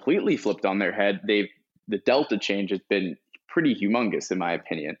been completely flipped on their head, the delta change has been pretty humongous, in my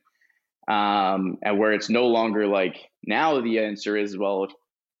opinion. And where it's no longer like, now the answer is, well,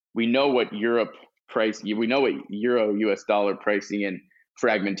 we know what Europe price, we know what euro US dollar pricing and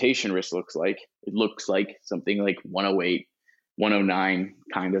fragmentation risk looks like. It looks like something like 108, 109,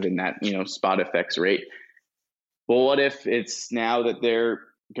 kind of in that, spot FX rate. Well, what if it's now that they're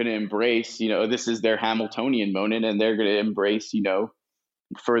going to embrace, this is their Hamiltonian moment, and they're going to embrace,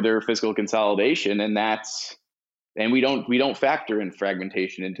 further fiscal consolidation, and we don't factor in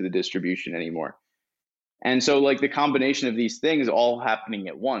fragmentation into the distribution anymore. And so like the combination of these things all happening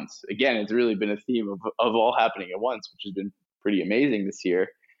at once, again, it's really been a theme of all happening at once, which has been pretty amazing this year,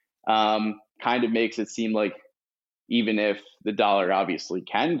 kind of makes it seem like even if the dollar obviously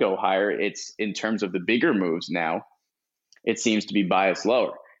can go higher, it's, in terms of the bigger moves now, it seems to be biased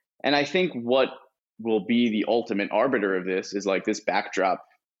lower. And I think what will be the ultimate arbiter of this is like this backdrop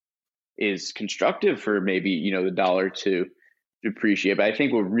is constructive for maybe, the dollar to depreciate. But I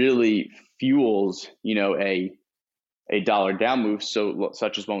think what really fuels, a dollar down move,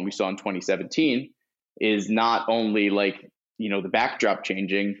 such as one we saw in 2017, is not only like, the backdrop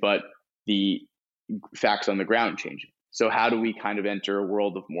changing, but the facts on the ground changing. So how do we kind of enter a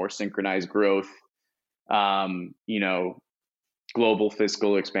world of more synchronized growth, global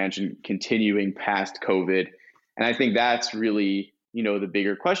fiscal expansion continuing past COVID? And I think that's really, the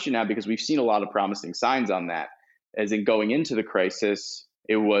bigger question now, because we've seen a lot of promising signs on that. As in going into the crisis,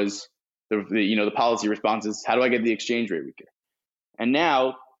 it was the policy response is, how do I get the exchange rate weaker? And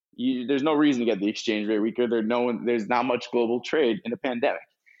now there's no reason to get the exchange rate weaker. There's not much global trade in a pandemic.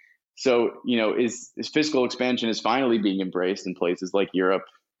 So, is fiscal expansion is finally being embraced in places like Europe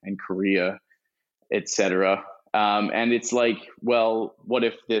and Korea, et cetera. And it's like, well, what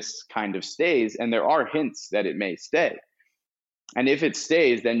if this kind of stays? And there are hints that it may stay. And if it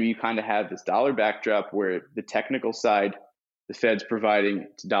stays, then you kind of have this dollar backdrop where the technical side, the Fed's providing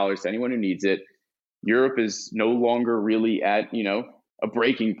dollars to anyone who needs it. Europe is no longer really at, a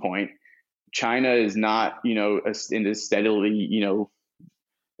breaking point. China is not, in this steadily,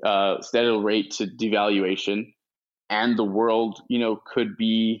 steady rate to devaluation, and the world, could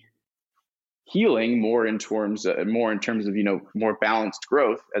be healing more in terms of, more balanced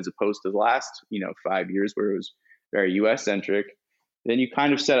growth, as opposed to the last, 5 years where it was very US centric. Then you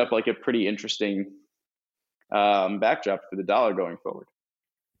kind of set up like a pretty interesting backdrop for the dollar going forward.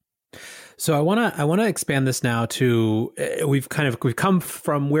 So I want to expand this now to we've come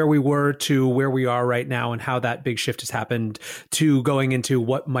from where we were to where we are right now, and how that big shift has happened to going into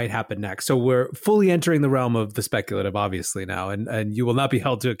what might happen next. So we're fully entering the realm of the speculative, obviously now, and you will not be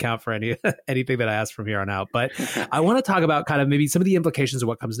held to account for anything that I ask from here on out. But I want to talk about kind of maybe some of the implications of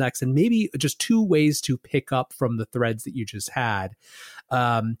what comes next, and maybe just two ways to pick up from the threads that you just had.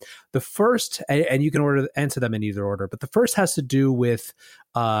 The first, and you can answer them in either order, but the first has to do with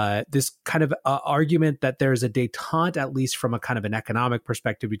this kind of argument that there's a détente, at least from a kind of an economic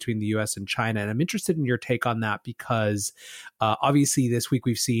perspective, between the U.S. and China. And I'm interested in your take on that because obviously this week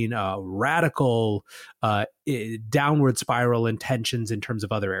we've seen radical downward spiral in tensions in terms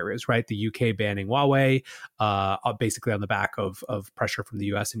of other areas, right? The UK banning Huawei, basically on the back of pressure from the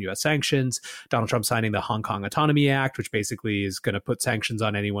US and US sanctions. Donald Trump signing the Hong Kong Autonomy Act, which basically is going to put sanctions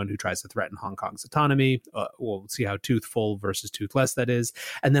on anyone who tries to threaten Hong Kong's autonomy. We'll see how toothful versus toothless that is.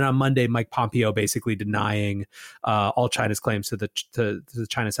 And then on Monday, Mike Pompeo basically denying all China's claims to the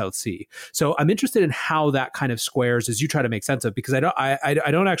China South Sea. So I'm interested in how that kind of squares as you try to make sense of, because I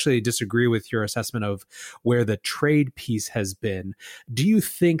don't actually disagree with your assessment of where the trade piece has been. Do you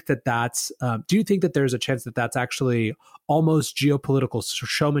think that there's a chance that that's actually almost geopolitical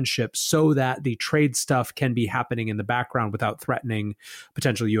showmanship so that the trade stuff can be happening in the background without threatening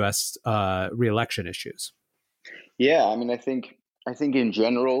potential U.S. Re-election issues? Yeah, I mean, I think in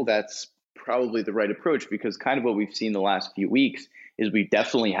general, that's probably the right approach, because kind of what we've seen the last few weeks is we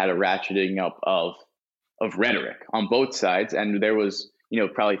definitely had a ratcheting up of rhetoric on both sides. And there was,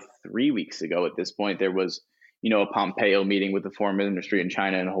 probably 3 weeks ago at this point, there was, a Pompeo meeting with the foreign ministry in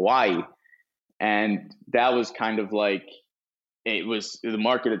China and Hawaii. And that was kind of like, it was, the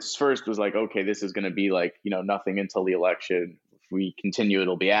market at first was like, okay, this is going to be like, nothing until the election. If we continue,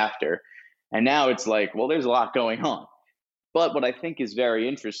 it'll be after. And now it's like, well, there's a lot going on. But what I think is very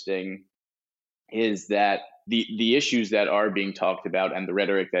interesting is that the issues that are being talked about and the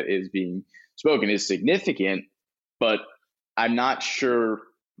rhetoric that is being spoken is significant, but I'm not sure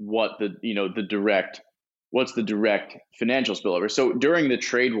what what's the direct financial spillover. So during the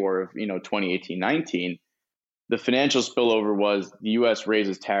trade war of 2018-19, the financial spillover was the U.S.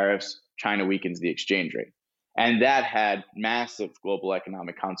 raises tariffs, China weakens the exchange rate, and that had massive global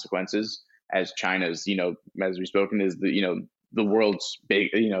economic consequences. As China's, as we've spoken, is the world's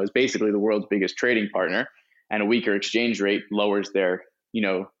big, is basically the world's biggest trading partner, and a weaker exchange rate lowers their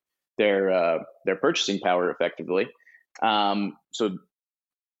purchasing power effectively. So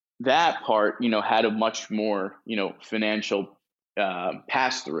that part, had a much more, financial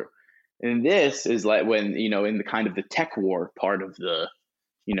pass through. And this is like when, in the kind of the tech war part of the,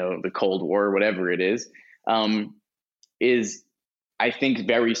 the Cold War, or whatever it is I think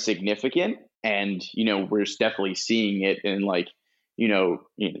very significant. And, we're definitely seeing it in like,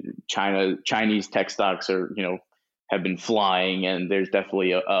 Chinese tech stocks are, have been flying, and there's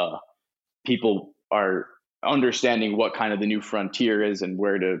definitely people are understanding what kind of the new frontier is and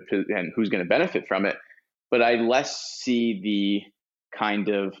and who's going to benefit from it. But I less see the kind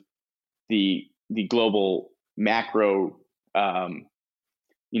of the global macro,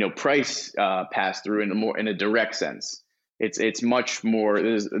 price pass through in a direct sense. It's much more,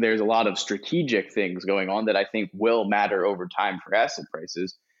 there's a lot of strategic things going on that I think will matter over time for asset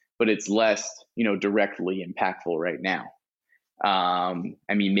prices, but it's less, directly impactful right now.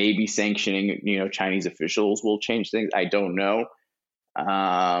 I mean, maybe sanctioning, Chinese officials will change things. I don't know.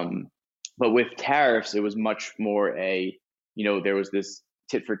 But with tariffs, it was much more there was this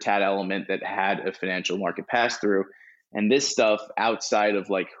tit for tat element that had a financial market pass through. And this stuff outside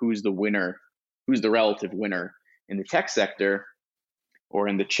of like, who's the relative winner in the tech sector or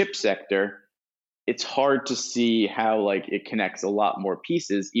in the chip sector, it's hard to see how like it connects a lot more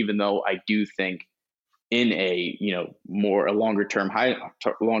pieces, even though I do think in a longer term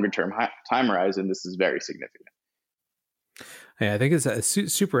time horizon, this is very significant. Yeah, I think it's a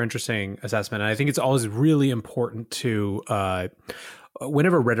super interesting assessment. And I think it's always really important to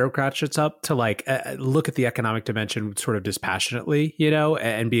whenever rhetoric ratchets up to like look at the economic dimension sort of dispassionately,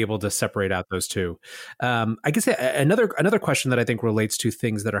 and be able to separate out those two. I guess another question that I think relates to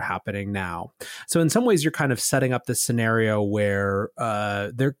things that are happening now. So in some ways, you're kind of setting up this scenario where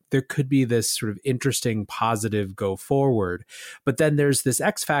there could be this sort of interesting positive go forward, but then there's this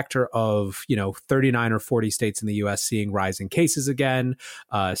X factor of 39 or 40 states in the U.S. seeing rising cases again,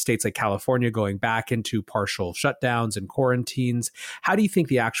 states like California going back into partial shutdowns and quarantines. How do you think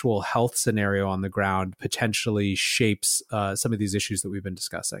the actual health scenario on the ground potentially shapes some of these issues that we've been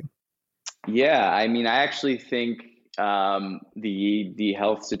discussing? Yeah, I mean, I actually think the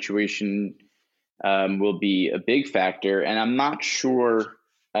health situation will be a big factor, and I'm not sure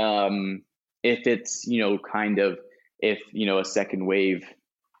if it's, if, a second wave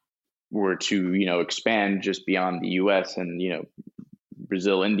were to, expand just beyond the US and,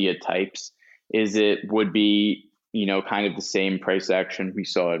 Brazil, India types, would be, kind of the same price action we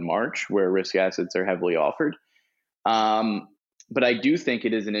saw in March where risk assets are heavily offered. But I do think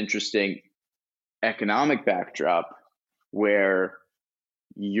it is an interesting economic backdrop where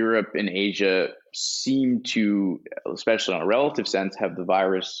Europe and Asia seem to, especially on a relative sense, have the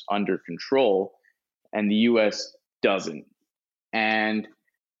virus under control, and the US doesn't. And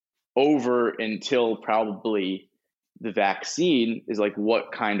over until probably the vaccine is like,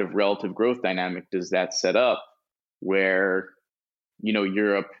 what kind of relative growth dynamic does that set up where,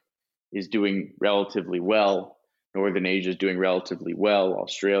 Europe is doing relatively well, Northern Asia is doing relatively well,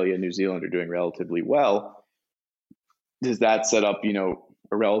 Australia, New Zealand are doing relatively well. Does that set up,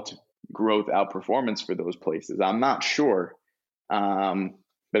 a relative growth outperformance for those places? I'm not sure, but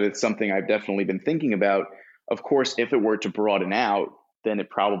it's something I've definitely been thinking about. Of course, if it were to broaden out, then it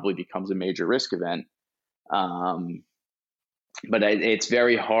probably becomes a major risk event. But it's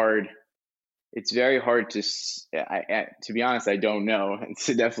very hard. It's very hard to be honest, I don't know. It's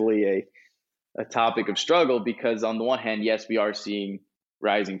definitely a topic of struggle because on the one hand, yes, we are seeing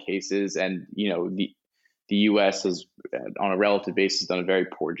rising cases, and the U.S. has, on a relative basis, done a very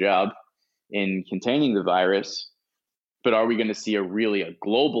poor job in containing the virus. But are we going to see a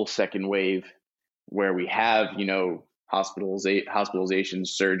global second wave where we have, hospitalizations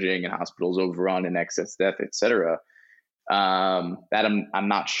surging and hospitals overrun and excess death, et cetera? That I'm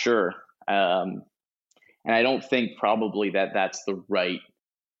not sure. And I don't think probably that's the right,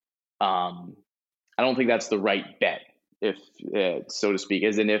 I don't think that's the right bet, if so to speak,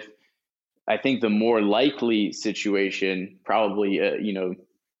 as in if I think the more likely situation, probably, the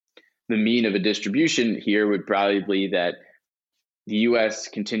mean of a distribution here would probably be that the U.S.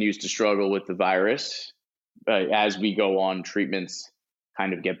 continues to struggle with the virus. As we go on, treatments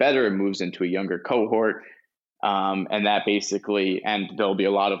kind of get better and moves into a younger cohort. And that basically, and there'll be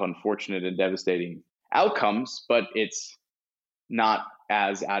a lot of unfortunate and devastating outcomes, but it's not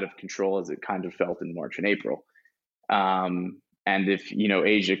as out of control as it kind of felt in March and April. And if,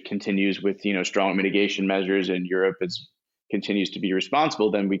 Asia continues with, strong mitigation measures and Europe continues to be responsible,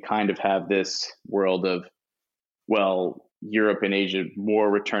 then we kind of have this world of, well, Europe and Asia more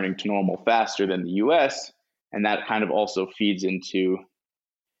returning to normal faster than the US. And that kind of also feeds into,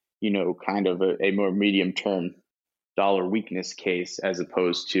 kind of a more medium term dollar weakness case, as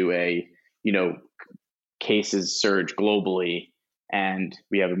opposed to a, cases surge globally and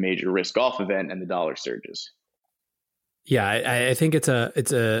we have a major risk off event and the dollar surges. Yeah, I think it's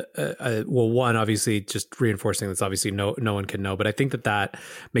well, one, obviously just reinforcing this, obviously no one can know, but I think that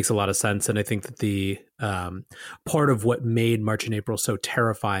makes a lot of sense. And I think that the part of what made March and April so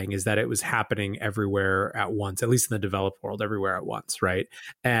terrifying is that it was happening everywhere at once, at least in the developed world, everywhere at once, right?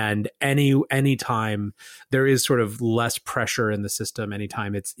 And any time there is sort of less pressure in the system,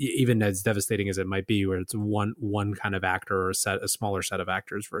 anytime it's even as devastating as it might be, where it's one kind of actor or a smaller set of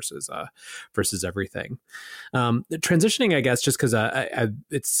actors versus everything. Transitioning, I guess, just because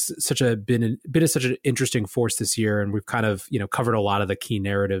it's been such an interesting force this year, and we've kind of covered a lot of the key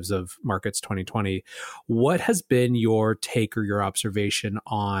narratives of markets 2020. What has been your take or your observation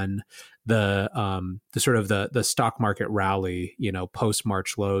on the sort of the stock market rally, post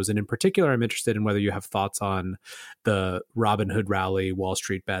March lows? And in particular, I'm interested in whether you have thoughts on the Robinhood rally, Wall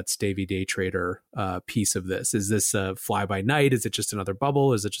Street bets, Davey Day Trader piece of this. Is this a fly by night? Is it just another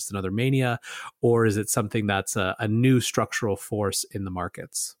bubble? Is it just another mania? Or is it something that's a new structural force in the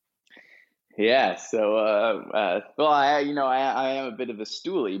markets? Yeah. So, well, I am a bit of a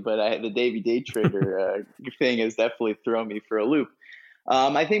stoolie, but the Davey Day Trader thing has definitely thrown me for a loop.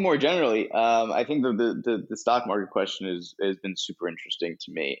 I think more generally, I think the stock market question has been super interesting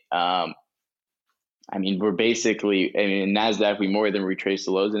to me. I mean, we're basically, in NASDAQ, we more than retraced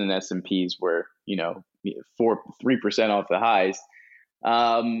the lows, and in S&Ps we're 3% off the highs.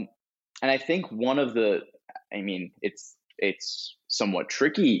 And I think it's somewhat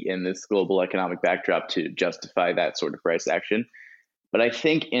tricky in this global economic backdrop to justify that sort of price action. But I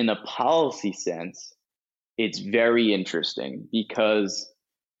think in a policy sense, it's very interesting because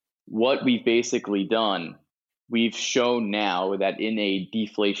what we've basically done, we've shown now that in a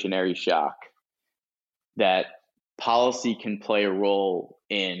deflationary shock, that policy can play a role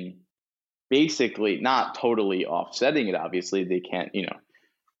in basically not totally offsetting it. Obviously, they can't,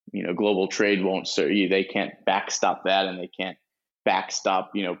 global trade won't serve you. They can't backstop that, and they can't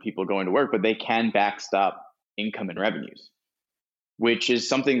backstop, people going to work, but they can backstop income and revenues, which is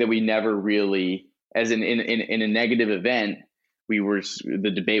something that we never really, as in a negative event,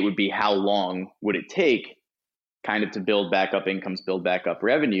 the debate would be how long would it take kind of to build back up incomes, build back up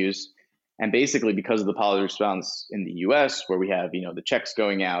revenues. And basically because of the policy response in the US, where we have, the checks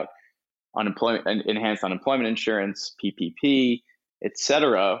going out, unemployment, enhanced unemployment insurance, PPP, et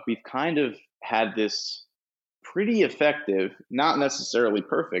cetera, we've kind of had this pretty effective, not necessarily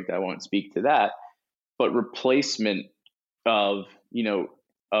perfect, I won't speak to that, but replacement of,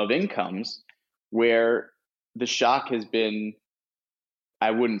 of incomes where the shock has been,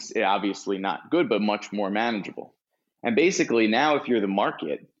 I wouldn't say obviously not good, but much more manageable. And basically now if you're the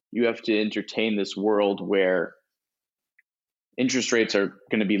market, you have to entertain this world where interest rates are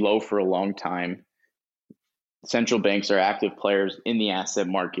going to be low for a long time. Central banks are active players in the asset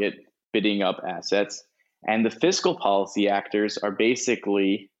market, bidding up assets. And the fiscal policy actors are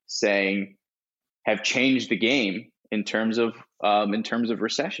basically saying, have changed the game in terms of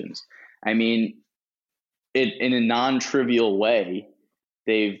recessions. I mean, in a non-trivial way,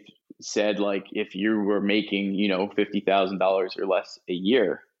 they've said, like, if you were making, $50,000 or less a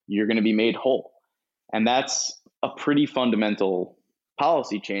year, you're going to be made whole. And that's a pretty fundamental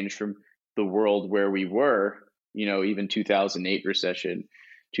policy change from the world where we were, even 2008 recession,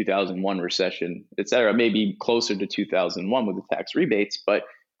 2001 recession, et cetera, maybe closer to 2001 with the tax rebates, but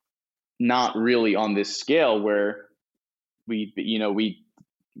not really on this scale where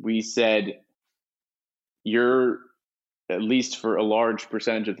we said, you're, at least for a large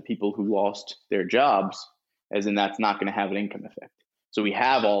percentage of the people who lost their jobs, as in that's not going to have an income effect. So we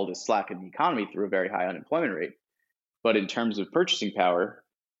have all this slack in the economy through a very high unemployment rate. But in terms of purchasing power,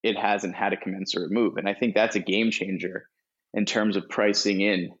 it hasn't had a commensurate move. And I think that's a game changer in terms of pricing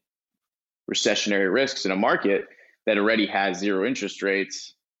in recessionary risks in a market that already has zero interest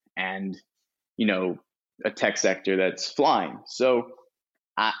rates and, a tech sector that's flying. So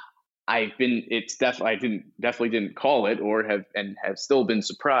I definitely didn't call it or have still been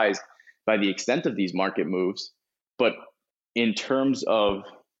surprised by the extent of these market moves. But in terms of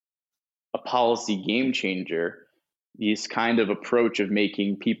a policy game changer, this kind of approach of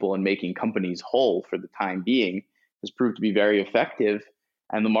making people and making companies whole for the time being has proved to be very effective.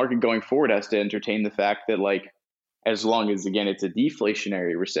 And the market going forward has to entertain the fact that, like, as long as, again, it's a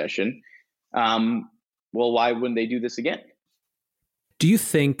deflationary recession, well, why wouldn't they do this again? Do you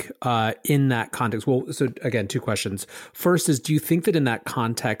think in that context, well, so again, two questions. First is, do you think that in that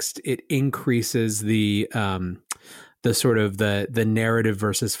context, it increases the sort of the narrative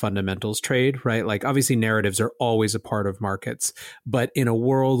versus fundamentals trade, right? Like, obviously narratives are always a part of markets, but in a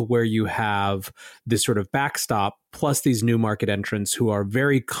world where you have this sort of backstop plus these new market entrants who are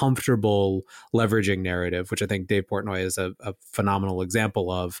very comfortable leveraging narrative, which I think Dave Portnoy is a phenomenal example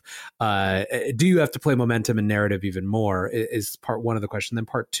of. Do you have to play momentum and narrative even more is part one of the question. Then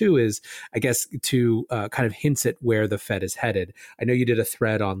part two is, I guess, to kind of hints at where the Fed is headed. I know you did a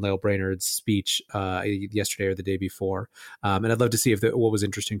thread on Lael Brainard's speech yesterday or the day before, and I'd love to see what was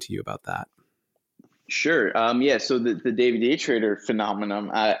interesting to you about that. Sure. Yeah. So the David Day trader phenomenon,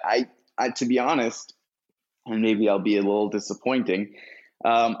 I to be honest, and maybe I'll be a little disappointing,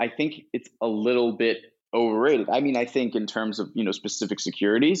 I think it's a little bit overrated. I mean, I think in terms of, specific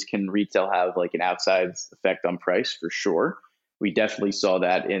securities, can retail have like an outsized effect on price? For sure. We definitely saw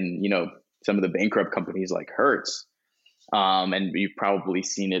that in, some of the bankrupt companies like Hertz. And you've probably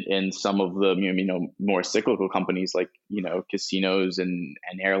seen it in some of the, more cyclical companies like, casinos and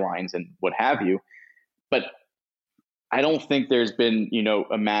airlines and what have you. But I don't think there's been,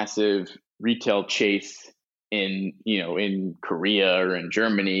 a massive retail chase in Korea or in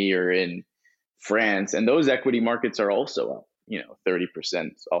Germany or in France. And those equity markets are also up, 30%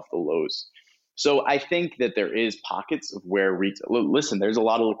 off the lows. So I think that there is pockets of where retail, listen, there's a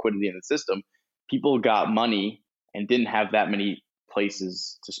lot of liquidity in the system. People got money and didn't have that many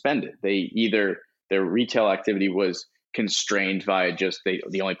places to spend it. Their retail activity was constrained by just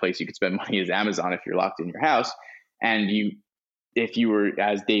the only place you could spend money is Amazon if you're locked in your house. And if you were,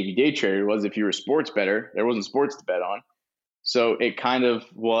 as Davey Day trader was, if you were a sports bettor, there wasn't sports to bet on. So it kind of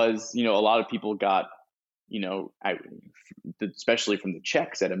was, a lot of people got, especially from the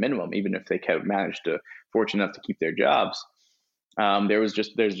checks at a minimum, even if they managed to fortunate enough to keep their jobs. There's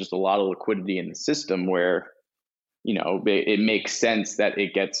just a lot of liquidity in the system where, it makes sense that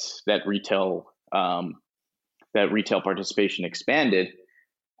it gets that retail participation expanded.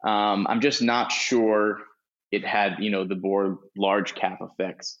 I'm just not sure it had, the more large cap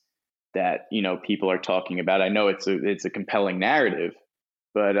effects that, people are talking about. I know it's a compelling narrative,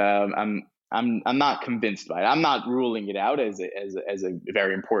 but I'm not convinced by it. I'm not ruling it out as a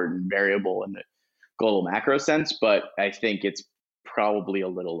very important variable in the global macro sense, but I think it's probably a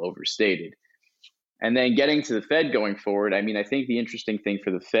little overstated. And then getting to the Fed going forward, I mean, I think the interesting thing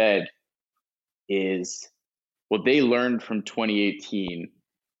for the Fed is what they learned from 2018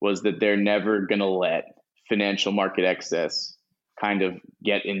 was that they're never going to let financial market excess kind of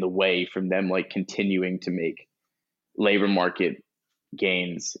get in the way from them like continuing to make labor market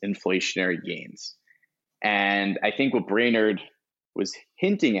gains, inflationary gains. And I think what Brainerd was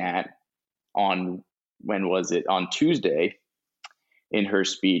hinting at on, when was it, on Tuesday in her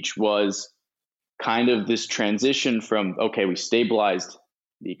speech, was kind of this transition from, okay, we stabilized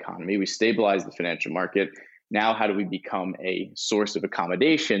the economy, we stabilized the financial market. Now, how do we become a source of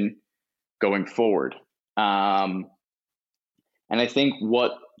accommodation going forward? And I think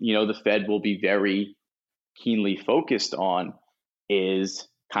what, the Fed will be very keenly focused on is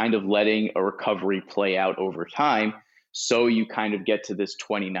kind of letting a recovery play out over time. So you kind of get to this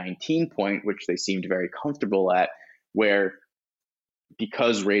 2019 point, which they seemed very comfortable at, where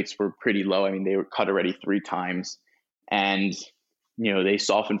because rates were pretty low, I mean, they were cut already 3 times, and, they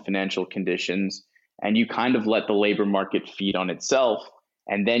softened financial conditions, and you kind of let the labor market feed on itself.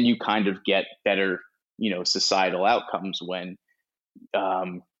 And then you kind of get better, societal outcomes when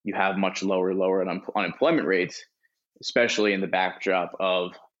you have much lower unemployment rates, especially in the backdrop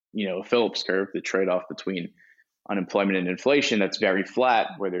of, a Phillips curve, the trade-off between unemployment and inflation that's very flat,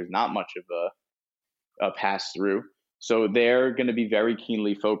 where there's not much of a pass through. So they're going to be very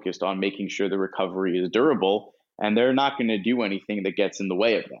keenly focused on making sure the recovery is durable, and they're not going to do anything that gets in the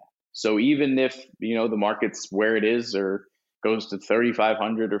way of that. So even if, the market's where it is, or goes to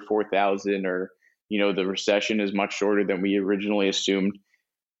 3,500 or 4,000, or, the recession is much shorter than we originally assumed,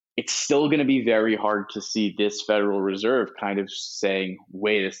 it's still going to be very hard to see this Federal Reserve kind of saying,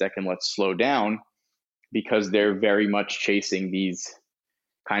 wait a second, let's slow down, because they're very much chasing these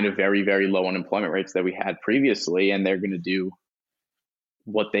kind of very, very low unemployment rates that we had previously. And they're going to do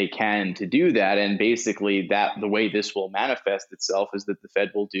what they can to do that. And basically that the way this will manifest itself is that the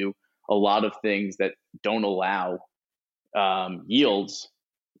Fed will do a lot of things that don't allow yields,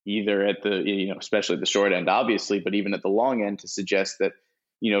 either at the, especially the short end, obviously, but even at the long end, to suggest that,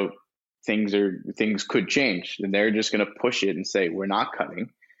 things could change. And they're just going to push it and say, we're not cutting.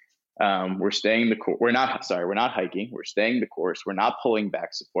 We're staying the course. We're not hiking. We're staying the course. We're not pulling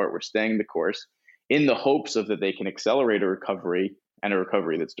back support. We're staying the course in the hopes of that they can accelerate a recovery, and a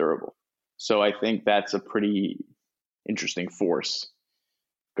recovery that's durable. So I think that's a pretty interesting force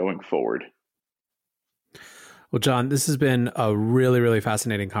going forward. Well, John, this has been a really, really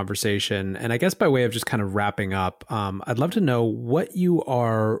fascinating conversation. And I guess by way of just kind of wrapping up, I'd love to know what you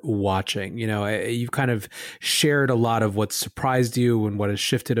are watching. You've kind of shared a lot of what surprised you and what has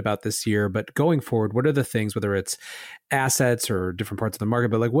shifted about this year. But going forward, what are the things, whether it's assets or different parts of the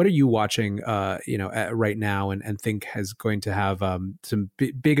market, but like, what are you watching, right now and think is going to have some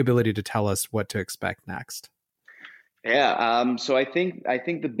big ability to tell us what to expect next? Yeah. So I think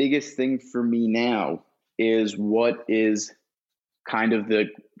the biggest thing for me now is what is kind of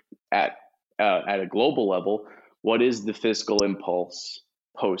at a global level, what is the fiscal impulse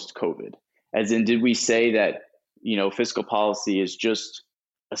post-COVID? As in, did we say that, fiscal policy is just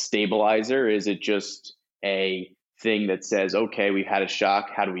a stabilizer? Is it just a thing that says, okay, we've had a shock,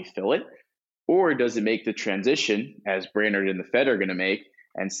 how do we fill it? Or does it make the transition, as Brainerd and the Fed are going to make,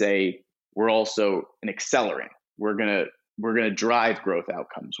 and say, we're also an accelerant? We're going to drive growth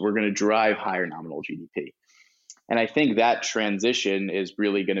outcomes. We're going to drive higher nominal GDP. And I think that transition is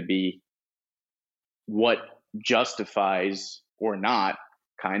really going to be what justifies or not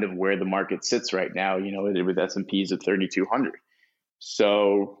kind of where the market sits right now, with S&Ps at 3,200.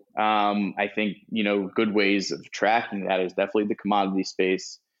 So I think, good ways of tracking that is definitely the commodity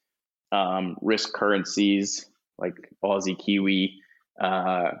space, risk currencies like Aussie, Kiwi,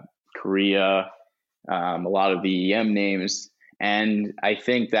 Korea, a lot of the EM names. And I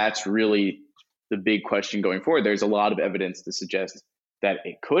think that's really the big question going forward. There's a lot of evidence to suggest that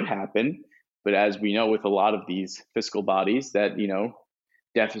it could happen. But as we know, with a lot of these fiscal bodies, that,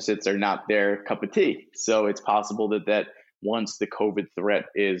 deficits are not their cup of tea. So it's possible that once the COVID threat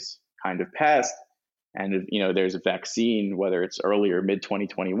is kind of past and, there's a vaccine, whether it's early or mid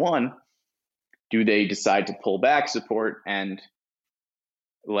 2021, do they decide to pull back support and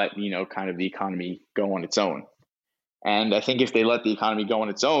let, kind of the economy go on its own? And I think if they let the economy go on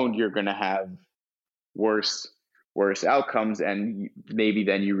its own, you're going to have worse outcomes. And maybe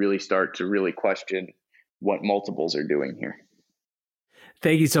then you really start to really question what multiples are doing here.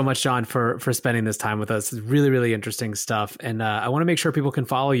 Thank you so much, John, for spending this time with us. It's really, really interesting stuff. And I want to make sure people can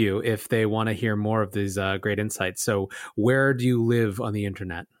follow you if they want to hear more of these great insights. So where do you live on the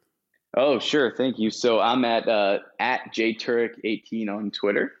internet? Oh, sure. Thank you. So I'm at jturek18 on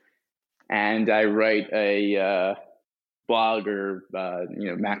Twitter. and I write a blog or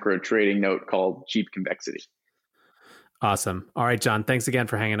macro trading note called Cheap Convexity. Awesome. All right, John, thanks again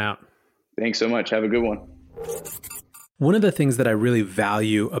for hanging out. Thanks so much. Have a good one. One of the things that I really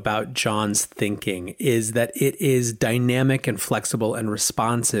value about John's thinking is that it is dynamic and flexible and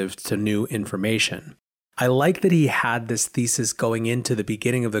responsive to new information. I like that he had this thesis going into the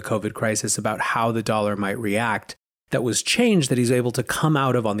beginning of the COVID crisis about how the dollar might react that was changed, that he's able to come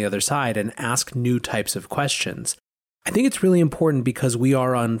out of on the other side and ask new types of questions. I think it's really important because we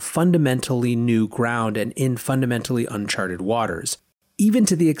are on fundamentally new ground and in fundamentally uncharted waters. Even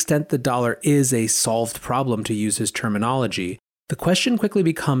to the extent the dollar is a solved problem, to use his terminology, the question quickly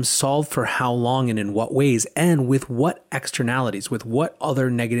becomes solved for how long and in what ways, and with what externalities, with what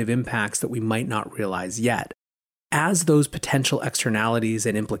other negative impacts that we might not realize yet. As those potential externalities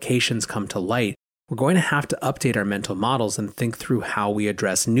and implications come to light, we're going to have to update our mental models and think through how we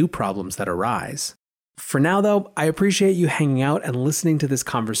address new problems that arise. For now, though, I appreciate you hanging out and listening to this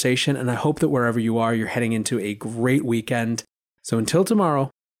conversation, and I hope that wherever you are, you're heading into a great weekend. So until tomorrow,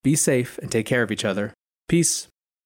 be safe and take care of each other. Peace.